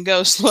low and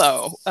go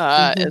slow,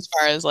 Hmm. as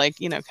far as like,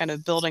 kind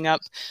of building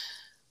up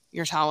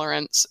your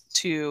tolerance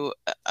to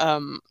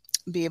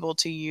be able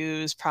to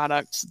use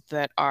products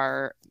that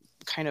are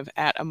kind of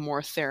at a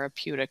more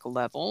therapeutic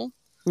level.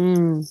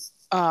 Mm.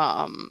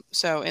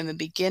 So in the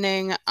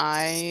beginning,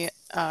 I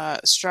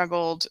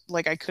struggled.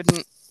 Like I could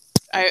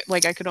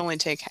only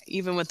take,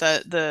 even with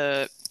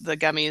the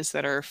gummies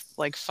that are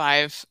like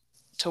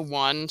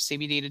 5-to-1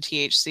 CBD to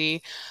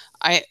THC.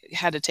 I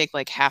had to take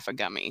like half a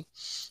gummy,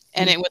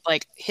 and it would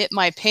like hit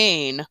my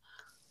pain,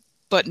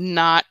 but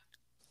not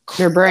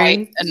Your quite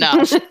brain.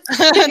 enough. Hit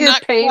your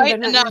Not pain, quite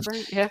but not your enough,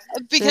 brain. Yeah.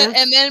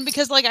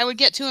 because Yeah. like I would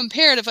get too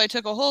impaired if I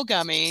took a whole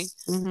gummy,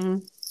 Hmm.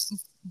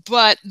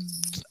 but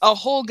a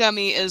whole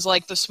gummy is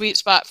like the sweet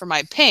spot for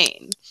my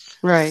pain.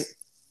 Right.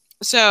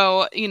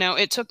 So,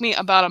 it took me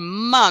about a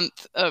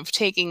month of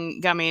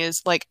taking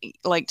gummies, like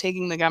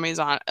taking the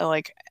gummies on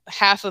like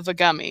half of a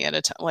gummy at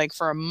a time, like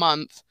for a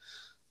month,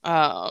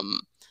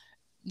 um,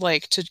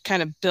 like to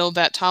kind of build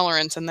that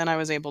tolerance, and then I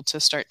was able to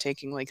start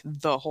taking like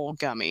the whole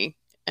gummy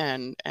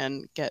and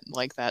get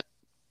like that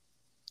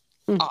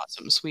Hmm.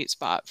 awesome sweet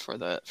spot for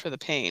the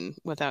pain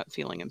without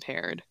feeling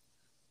impaired.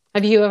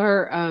 Have you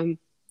ever? I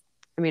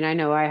mean, I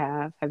know I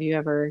have. Have you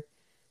ever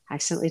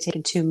accidentally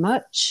taken too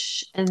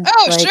much and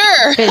Oh, like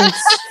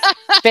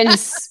sure.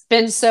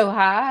 been so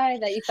high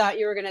that you thought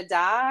you were gonna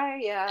die?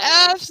 Yeah.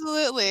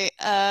 Absolutely.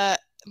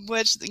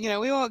 Which, we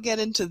won't get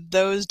into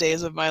those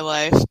days of my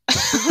life.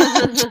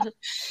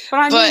 But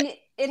I But mean,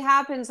 it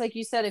happens, like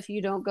you said, if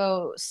you don't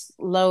go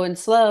low and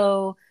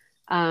slow,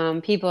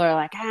 people are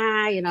like,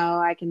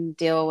 I can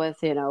deal with,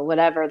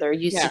 whatever they're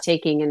used to yeah,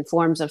 taking in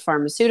forms of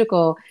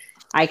pharmaceutical.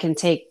 I can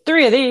take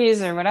three of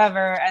these or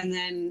whatever. And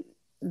then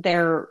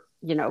they're,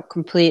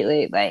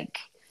 completely like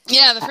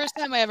Yeah, the first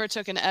time I ever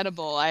took an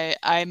edible,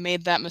 I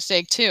made that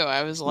mistake too.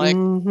 I was like,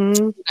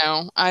 Mm-hmm.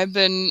 I've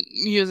been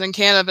using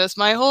cannabis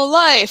my whole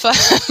life. I'm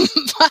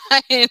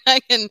fine. I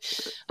can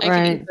eat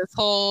Right. this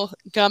whole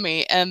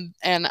gummy, and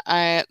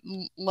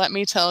let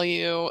me tell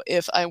you,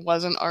 if I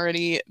wasn't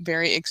already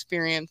very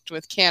experienced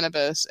with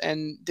cannabis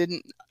and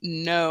didn't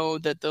know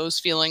that those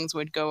feelings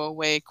would go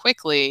away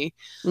quickly,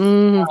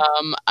 Mm,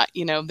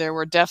 there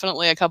were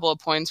definitely a couple of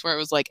points where it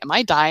was like, am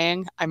I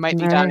dying? I might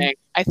be right. dying.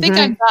 I think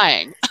I'm Right.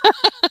 dying.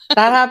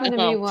 That happened to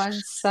me So,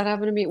 once. That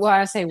happened to me. Well,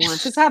 I say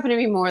once. It's happened to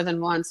me more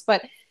than once,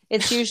 but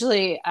it's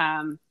usually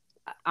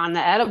on the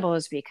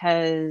edibles yeah,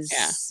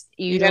 because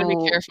you got to be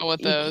careful with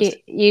you those. can't,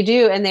 you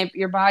do, and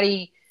your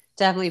body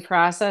definitely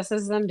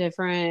processes them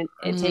different.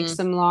 It takes Mhm.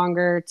 them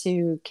longer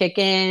to kick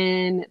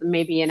in,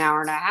 maybe an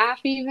hour and a half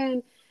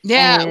even.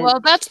 Yeah, And well,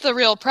 that's the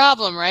real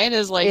problem, right?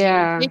 Is like you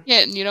yeah, take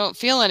it and you don't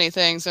feel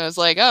anything, so it's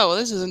like, oh, well,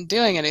 this isn't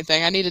doing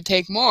anything. I need to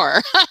take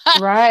more.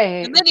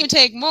 right. And then you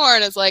take more,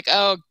 and it's like,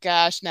 oh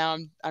gosh, now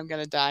I'm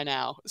gonna die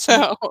now.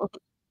 So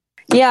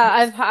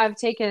Yeah, I've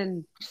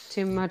taken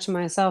too much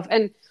myself,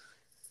 and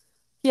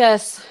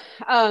yes,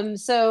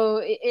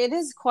 so it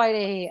is quite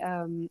a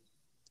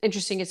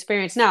interesting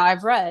experience. Now,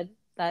 I've read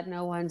that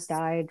no one's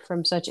died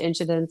from such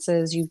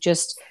incidences. You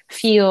just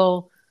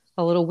feel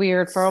a little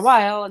weird for a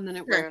while, and then it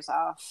sure. wears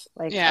off.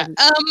 Like, Yeah.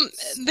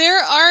 There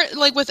are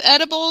like with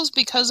edibles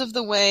because of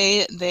the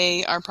way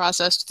they are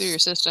processed through your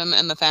system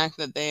and the fact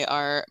that they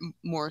are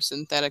more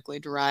synthetically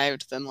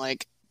derived than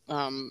like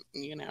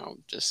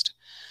just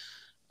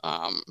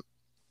um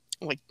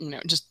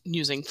just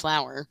using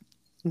flour.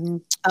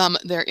 mhm.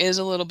 There is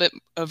a little bit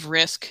of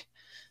risk,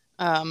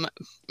 um,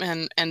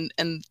 and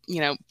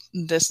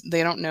this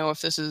they don't know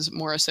if this is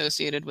more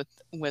associated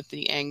with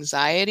the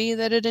anxiety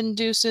that it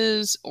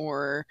induces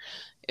or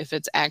if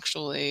it's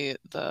actually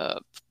the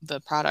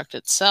product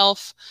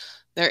itself.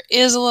 There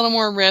is a little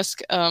more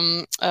risk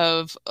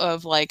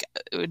of like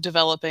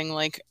developing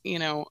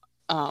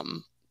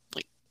um,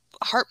 like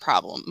heart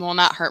problem. Well,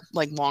 not heart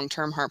like long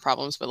term heart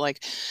problems, but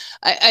like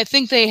I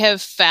think they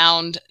have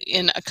found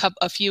in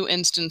a few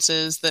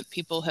instances that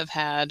people have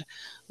had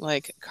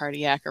like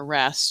cardiac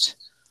arrest.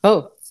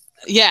 Oh,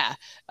 Yeah,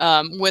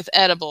 with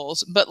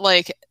edibles, but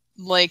like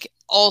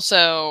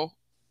also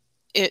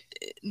it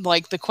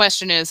like the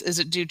question is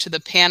it due to the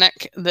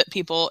panic that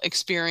people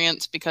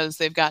experience because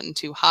they've gotten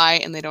too high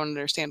and they don't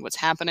understand what's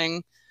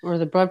happening? or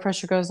the blood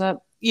pressure goes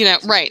up.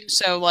 Right.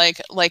 So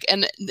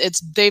and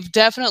they've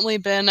definitely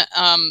been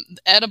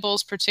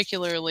edibles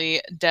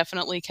particularly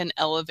definitely can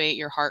elevate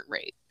your heart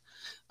rate.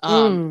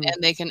 Mm,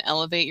 And they can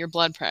elevate your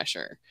blood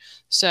pressure.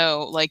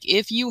 So, like,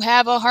 if you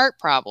have a heart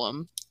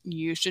problem,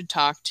 you should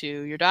talk to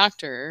your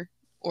doctor,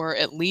 or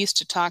at least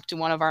to talk to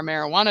one of our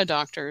marijuana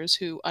doctors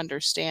who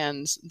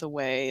understands the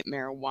way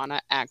marijuana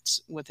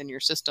acts within your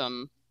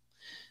system.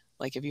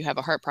 Like, if you have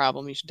a heart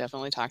problem, you should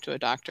definitely talk to a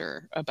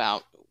doctor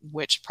about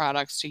which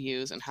products to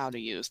use and how to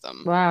use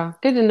them. wow,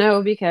 good to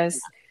know because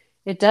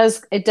it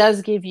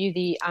does give you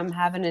the I'm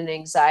having an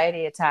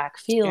anxiety attack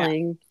Yeah.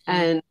 feeling, Mhm.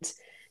 and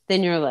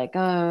then you're like,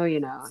 oh,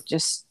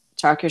 just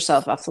talk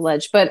yourself off the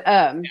ledge. But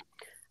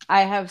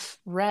I have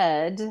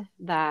read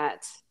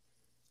that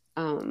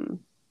um,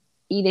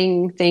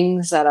 eating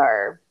things that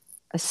are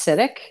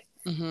acidic,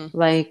 Mhm.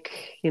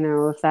 like,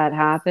 if that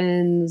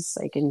happens,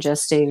 like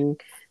ingesting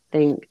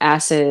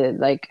acid,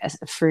 like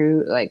a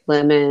fruit, like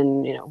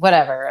lemon,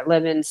 whatever,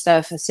 lemon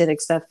stuff,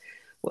 acidic stuff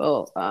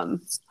will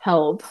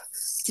help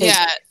take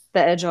Yeah,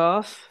 the edge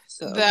off.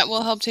 So, that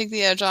will help take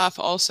the edge off.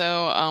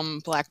 Also,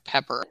 black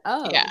pepper.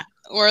 Yeah.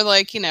 oh, Or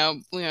like,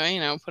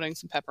 putting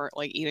some pepper,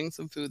 like eating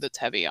some food that's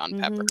heavy on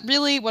pepper. hmm.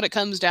 Really, what it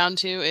comes down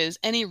to is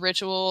any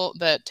ritual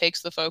that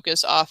takes the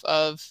focus off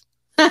of,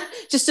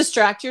 Just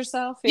distract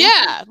yourself. Yeah.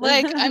 yeah,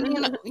 like, I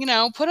mean,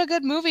 put a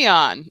good movie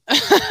on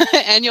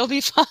and you'll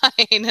be fine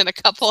in a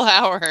couple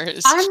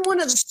hours. I'm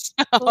one of the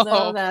people though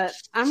So, that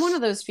I'm one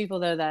of those people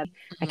though that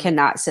I mhm.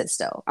 cannot sit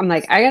still. I'm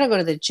like, I gotta go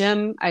to the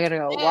gym, I gotta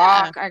go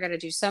Yeah. walk, I gotta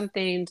do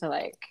something to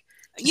like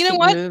You just know keep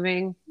what?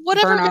 moving,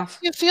 Whatever burn makes off.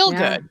 you feel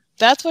Yeah. good.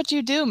 That's what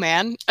you do,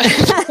 man.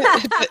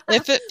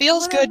 If it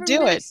feels good,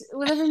 do it.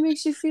 Whatever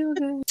makes you feel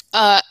good.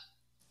 Uh,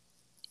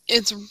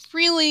 it's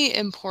really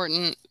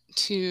important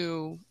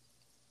to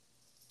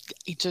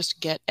just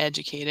get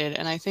educated,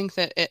 and I think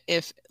that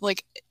if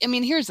like I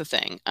mean here's the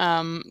thing,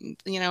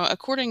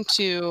 according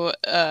to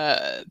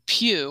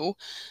Pew,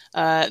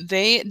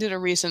 they did a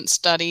recent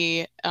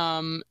study,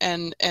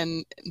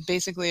 and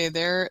basically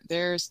their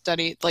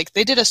study, like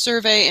they did a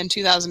survey in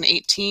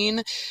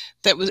 2018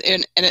 that was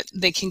in and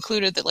they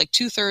concluded that like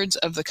two-thirds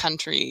of the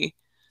country,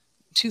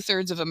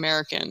 two-thirds of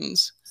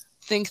Americans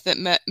think that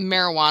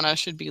marijuana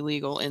should be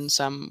legal in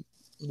some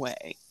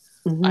way,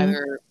 Hmm.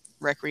 either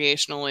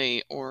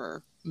recreationally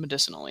or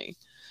medicinally.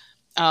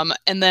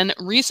 And then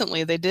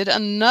recently they did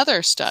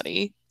another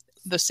study,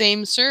 the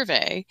same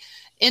survey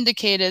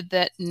indicated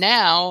that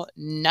now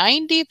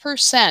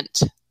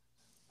 90%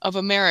 of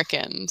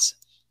Americans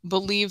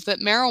believe that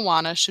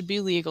marijuana should be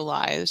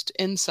legalized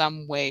in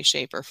some way,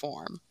 shape, or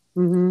form.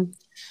 Hmm.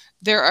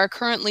 there are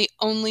currently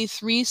only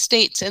 3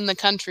 states in the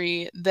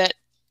country that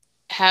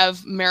have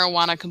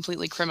marijuana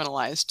completely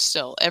criminalized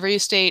still. Every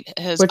state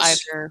has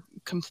either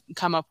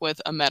come up with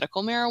a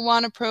medical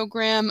marijuana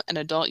program, an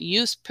adult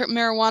use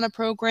marijuana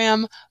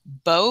program,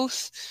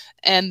 both,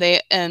 and they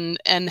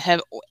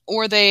have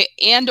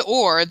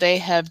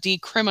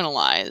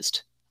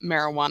decriminalized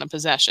marijuana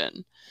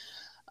possession.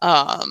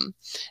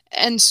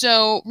 And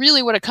so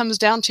really what it comes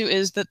down to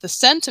is that the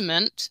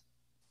sentiment,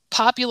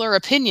 popular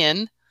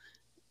opinion,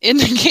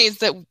 indicates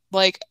that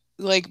like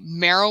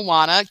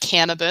marijuana,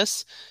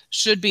 cannabis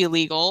should be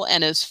legal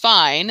and is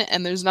fine,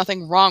 and there's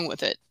nothing wrong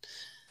with it.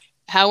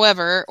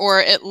 However, or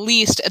at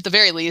the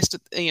very least,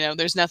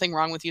 there's nothing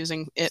wrong with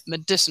using it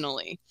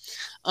medicinally.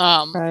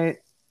 Right.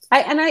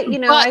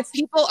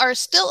 People are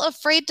still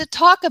afraid to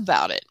talk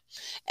about it.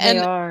 And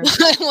they are.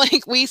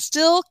 Like, we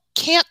still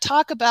can't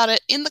talk about it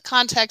in the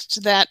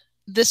context that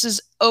this is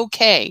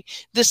okay.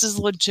 This is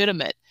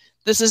legitimate.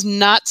 This is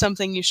not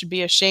something you should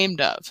be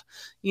ashamed of.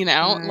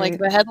 Right. Like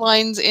the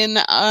headlines in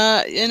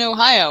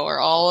Ohio are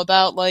all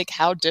about like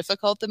how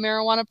difficult the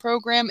marijuana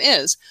program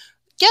is.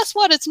 Guess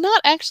what? It's not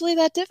actually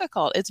that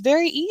difficult. It's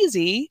very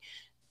easy.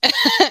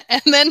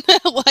 And then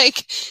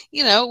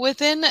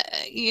within,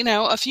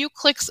 a few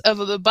clicks of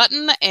the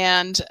button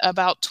and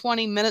about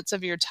 20 minutes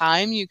of your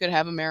time, you could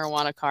have a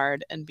marijuana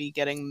card and be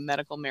getting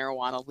medical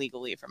marijuana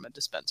legally from a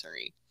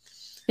dispensary.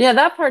 Yeah,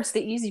 that part's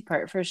the easy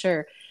part for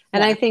sure.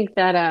 And I think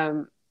that,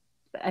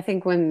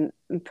 when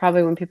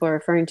people are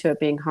referring to it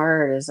being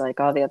hard is like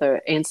all the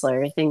other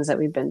ancillary things that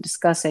we've been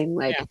discussing,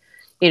 but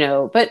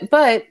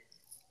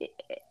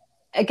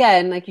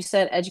again, like you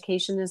said,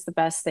 education is the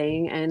best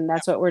thing. And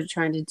that's what we're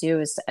trying to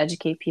do, is to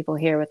educate people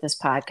here with this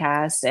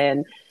podcast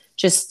and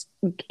just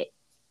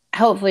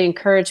hopefully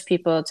encourage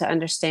people to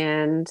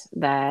understand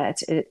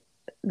that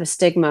the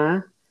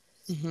stigma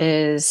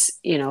is,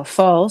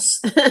 false.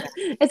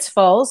 It's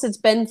false. It's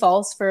been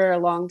false for a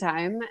long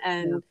time.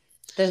 And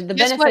the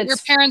benefits. What? Your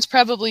parents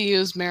probably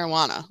use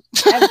marijuana.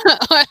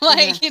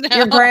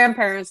 Your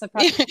grandparents.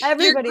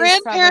 Your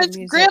grandparents,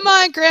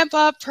 grandma and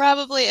grandpa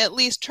probably at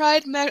least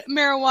tried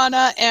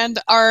marijuana and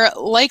are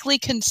likely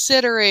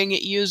considering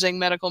using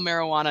medical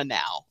marijuana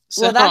now.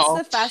 So. Well, that's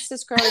the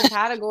fastest growing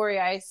category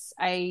I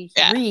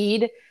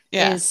read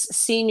is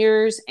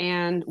seniors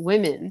and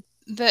women.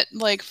 That,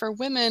 like, for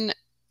women,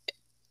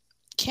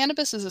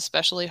 cannabis is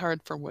especially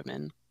hard for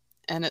women,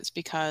 and it's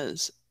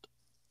because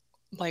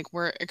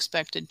we're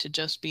expected to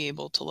just be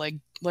able to like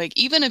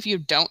even if you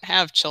don't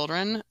have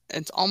children,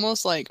 it's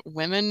almost like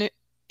women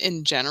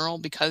in general,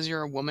 because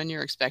you're a woman,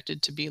 you're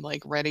expected to be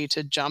like ready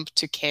to jump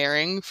to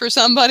caring for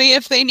somebody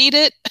if they need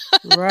it.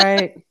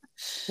 Right.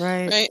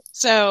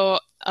 So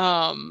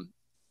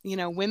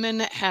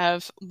women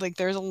have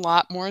there's a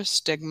lot more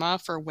stigma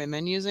for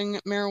women using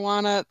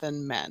marijuana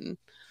than men,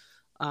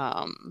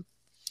 and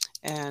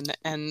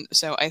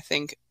so I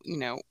think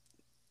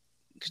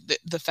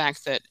the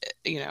fact that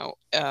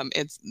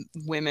it's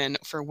women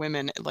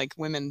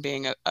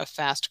being a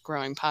fast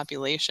growing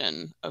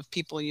population of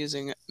people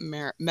using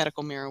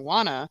medical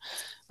marijuana,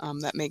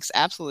 that makes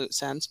absolute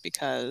sense,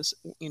 because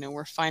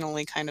we're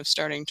finally kind of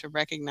starting to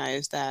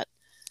recognize that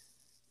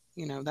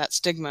that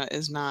stigma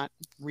is not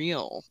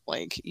real.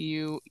 Like,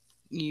 you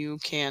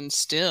can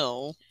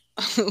still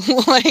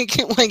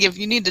if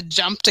you need to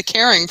jump to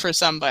caring for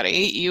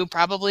somebody, you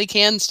probably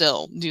can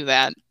still do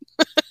that.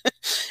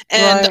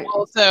 And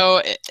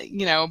also,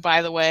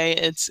 by the way,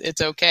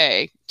 it's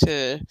okay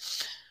to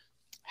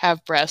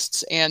have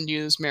breasts and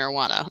use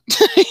marijuana.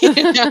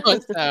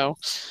 So.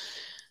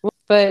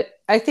 But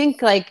I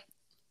think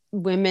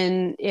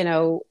women,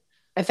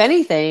 if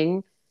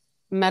anything,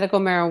 medical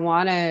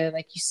marijuana,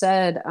 like you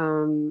said,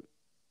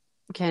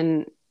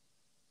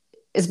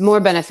 is more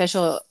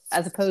beneficial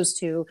as opposed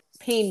to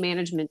pain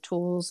management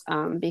tools,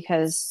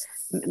 because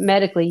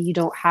medically you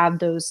don't have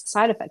those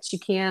side effects. You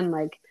can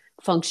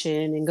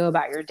function and go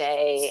about your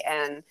day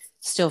and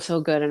still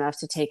feel good enough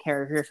to take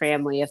care of your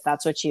family if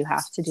that's what you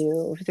have to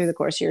do through the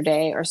course of your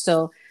day, or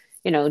still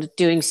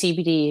doing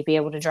CBD, be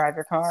able to drive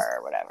your car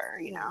or whatever,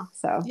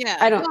 so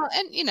I don't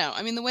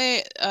the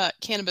way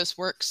cannabis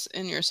works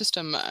in your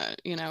system,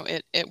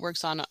 it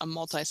works on a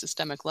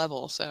multi-systemic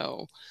level,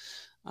 so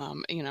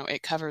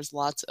it covers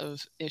lots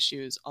of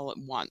issues all at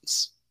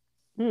once.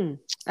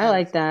 I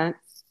like that.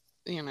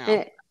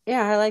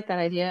 I like that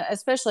idea,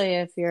 especially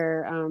if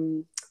you're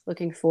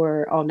looking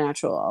for all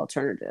natural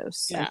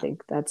alternatives. I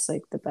think that's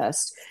the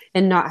best,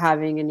 and not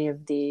having any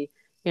of the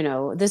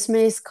this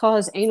may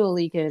cause anal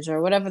leakage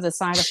or whatever the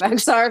side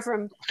effects are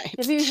from. Right.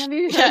 Have you heard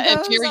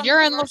if your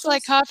urine looks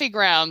like coffee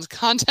grounds,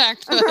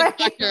 contact the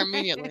doctor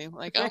immediately.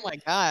 Oh my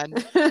God.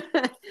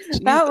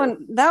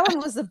 that one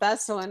was the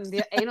best one.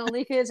 The anal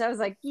leakage. I was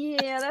like,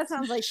 yeah, that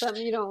sounds like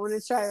something you don't want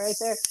to try right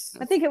there.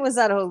 I think it was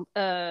that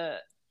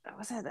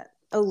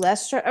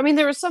Olestra. I mean,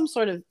 there was some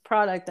sort of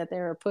product that they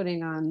were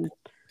putting on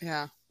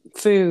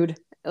food,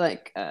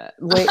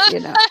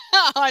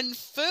 on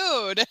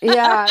food.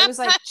 Yeah, it was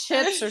like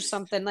chips or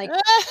something. Like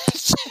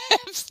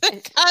chips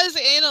that cause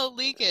anal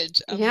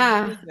leakage.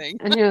 Yeah, Amazing.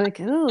 and you're like,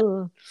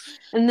 ooh.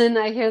 And then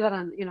I hear that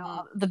on,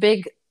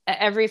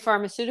 every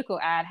pharmaceutical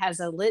ad has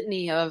a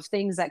litany of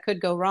things that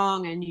could go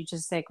wrong, and you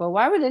just think, well,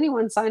 why would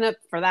anyone sign up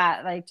for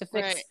that? Like to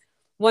fix Right.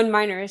 one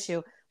minor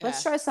issue. Yeah.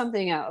 Let's try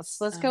something else.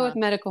 Let's go with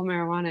medical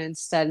marijuana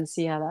instead and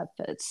see how that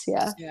fits.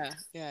 Yeah.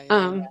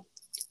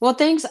 Well,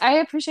 thanks. I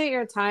appreciate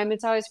your time.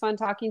 It's always fun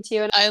talking to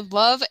you. And I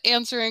love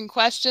answering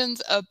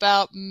questions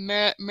about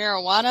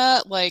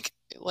marijuana. Like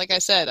I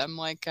said, I'm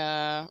like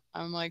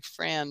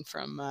Fran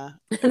from.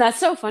 That's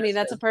so funny.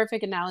 That's a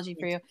perfect analogy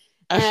for you.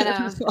 And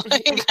I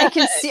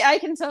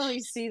can totally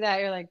see that.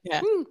 You're like,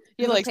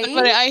 you're like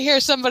somebody. I hear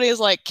somebody is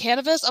like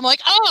cannabis. I'm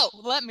like, oh,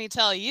 let me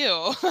tell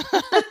you.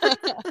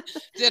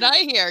 Did I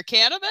hear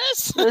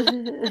cannabis?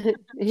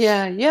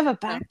 Yeah, you have a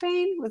back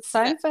pain with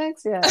side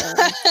effects. Yeah,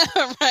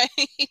 right.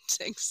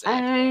 Exactly.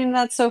 I mean,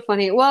 that's so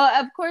funny.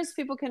 Well, of course,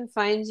 people can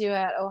find you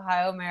at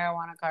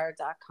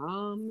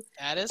OhioMarijuanaCard.com.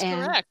 That is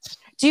correct.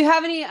 Do you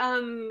have any,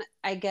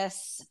 I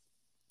guess,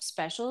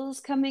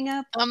 specials coming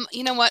up?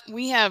 You know what?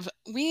 We have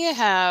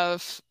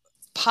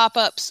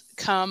pop-ups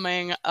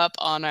coming up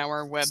on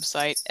our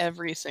website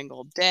every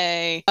single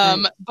day.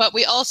 But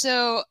we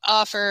also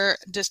offer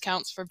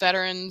discounts for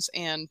veterans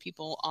and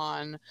people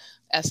on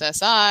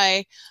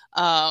SSI.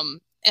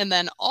 And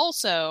then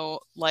also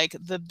like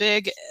the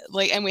big,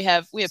 and we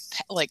have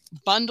like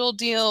bundle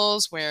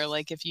deals where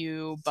like if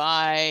you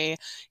buy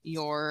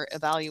your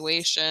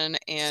evaluation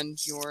and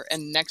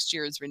next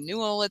year's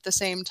renewal at the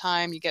same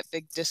time, you get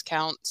big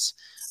discounts.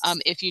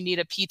 If you need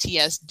a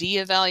PTSD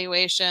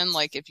evaluation,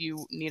 like if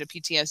you need a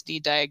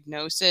PTSD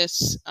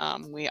diagnosis,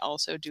 we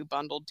also do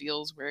bundle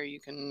deals where you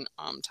can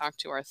talk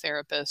to our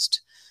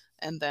therapist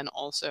and then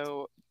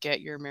also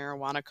get your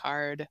marijuana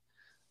card.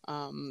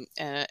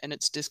 And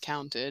it's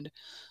discounted.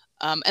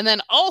 And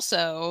then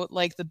also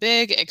like the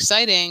big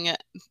exciting,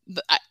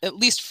 at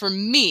least for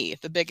me,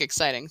 the big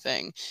exciting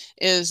thing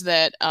is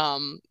that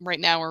right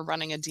now we're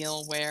running a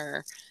deal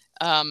where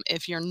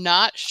if you're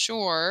not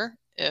sure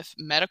if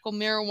medical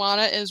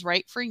marijuana is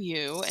right for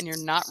you and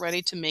you're not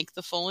ready to make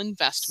the full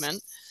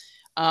investment,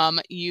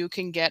 you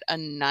can get a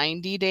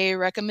 90-day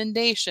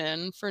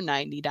recommendation for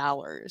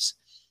 $90.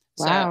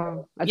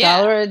 Wow,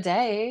 $1 a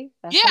day.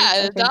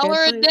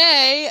 $1 a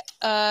day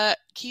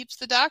keeps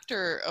the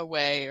doctor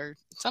away or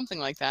something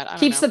like that. I don't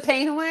keeps know. the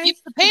pain away.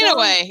 Keeps the pain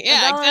away.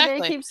 Yeah, exactly. exactly.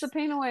 A day keeps the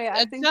pain away.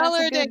 I think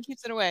 $1 a day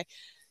keeps it away.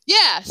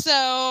 Yeah,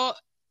 so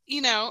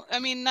I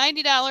mean,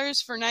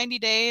 $90 for 90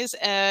 days.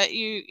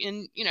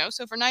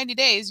 So for 90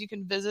 days, you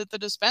can visit the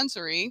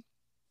dispensary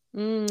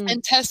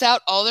and test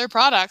out all their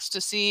products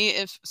to see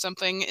if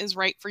something is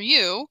right for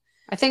you.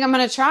 I think I'm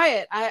gonna try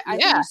it. I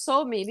think you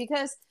sold me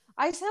because.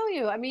 I tell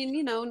you, I mean,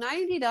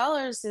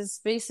 $90 is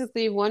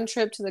basically one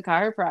trip to the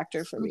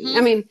chiropractor for me.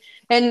 I mean,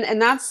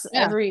 and that's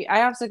I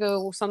have to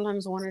go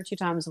sometimes 1 or 2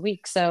 times a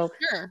week. So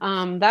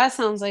that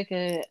sounds like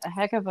a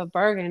heck of a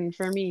bargain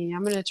for me.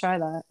 I'm going to try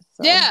that.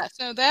 So. Yeah.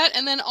 So that,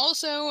 and then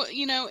also,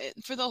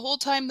 for the whole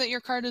time that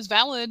your card is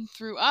valid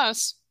through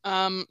us,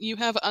 you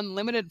have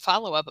unlimited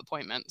follow-up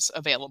appointments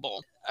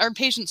available. Our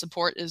patient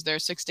support is there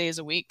 6 days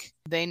a week.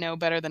 They know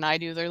better than I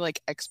do. They're like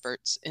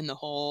experts in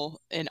all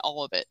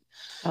of it.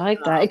 I like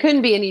that. It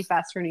couldn't be any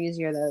faster and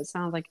easier though. It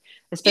sounds like,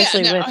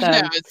 especially with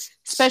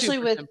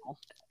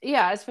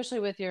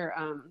your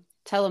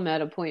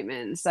telemed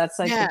appointments. That's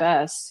like the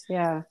best.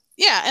 Yeah.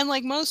 Yeah, and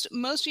like most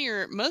of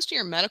your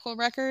medical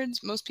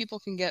records, most people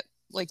can get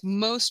like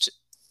most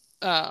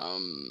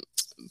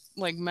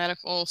like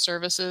medical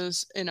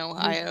services in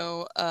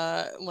Ohio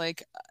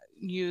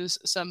use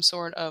some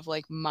sort of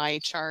like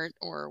MyChart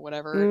or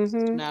whatever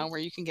now where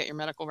you can get your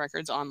medical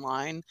records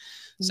online.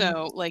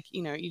 So like,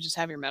 you just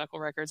have your medical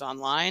records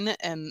online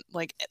and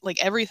like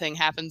everything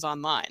happens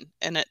online,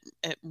 and it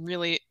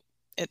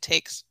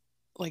takes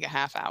like a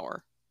half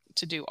hour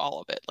to do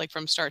all of it, like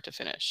from start to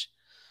finish.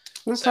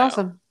 That's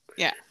awesome.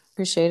 Yeah.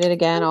 Appreciate it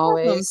again,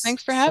 always.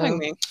 Thanks for having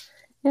me.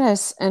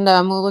 Yes. And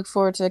we'll look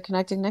forward to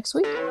connecting next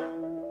week.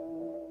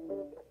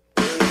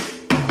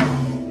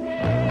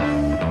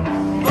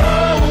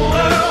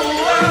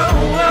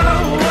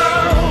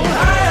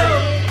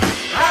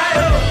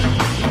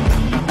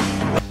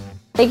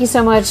 Thank you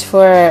so much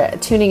for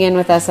tuning in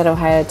with us at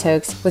Ohio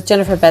Tokes with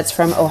Jennifer Betts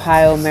from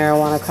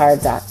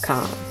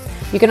OhioMarijuanaCard.com.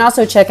 You can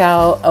also check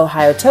out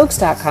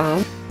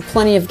OhioTokes.com.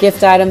 Plenty of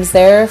gift items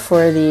there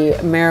for the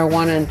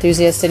marijuana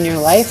enthusiast in your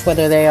life,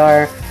 whether they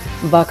are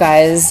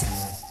Buckeyes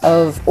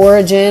of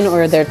origin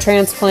or their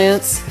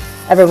transplants.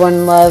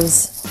 Everyone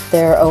loves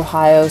their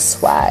Ohio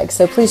swag.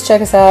 So please check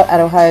us out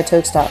at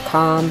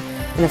OhioTokes.com.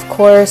 And of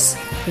course,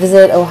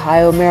 visit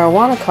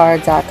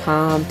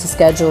OhioMarijuanaCard.com to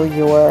schedule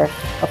your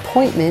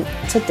appointment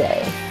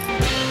today.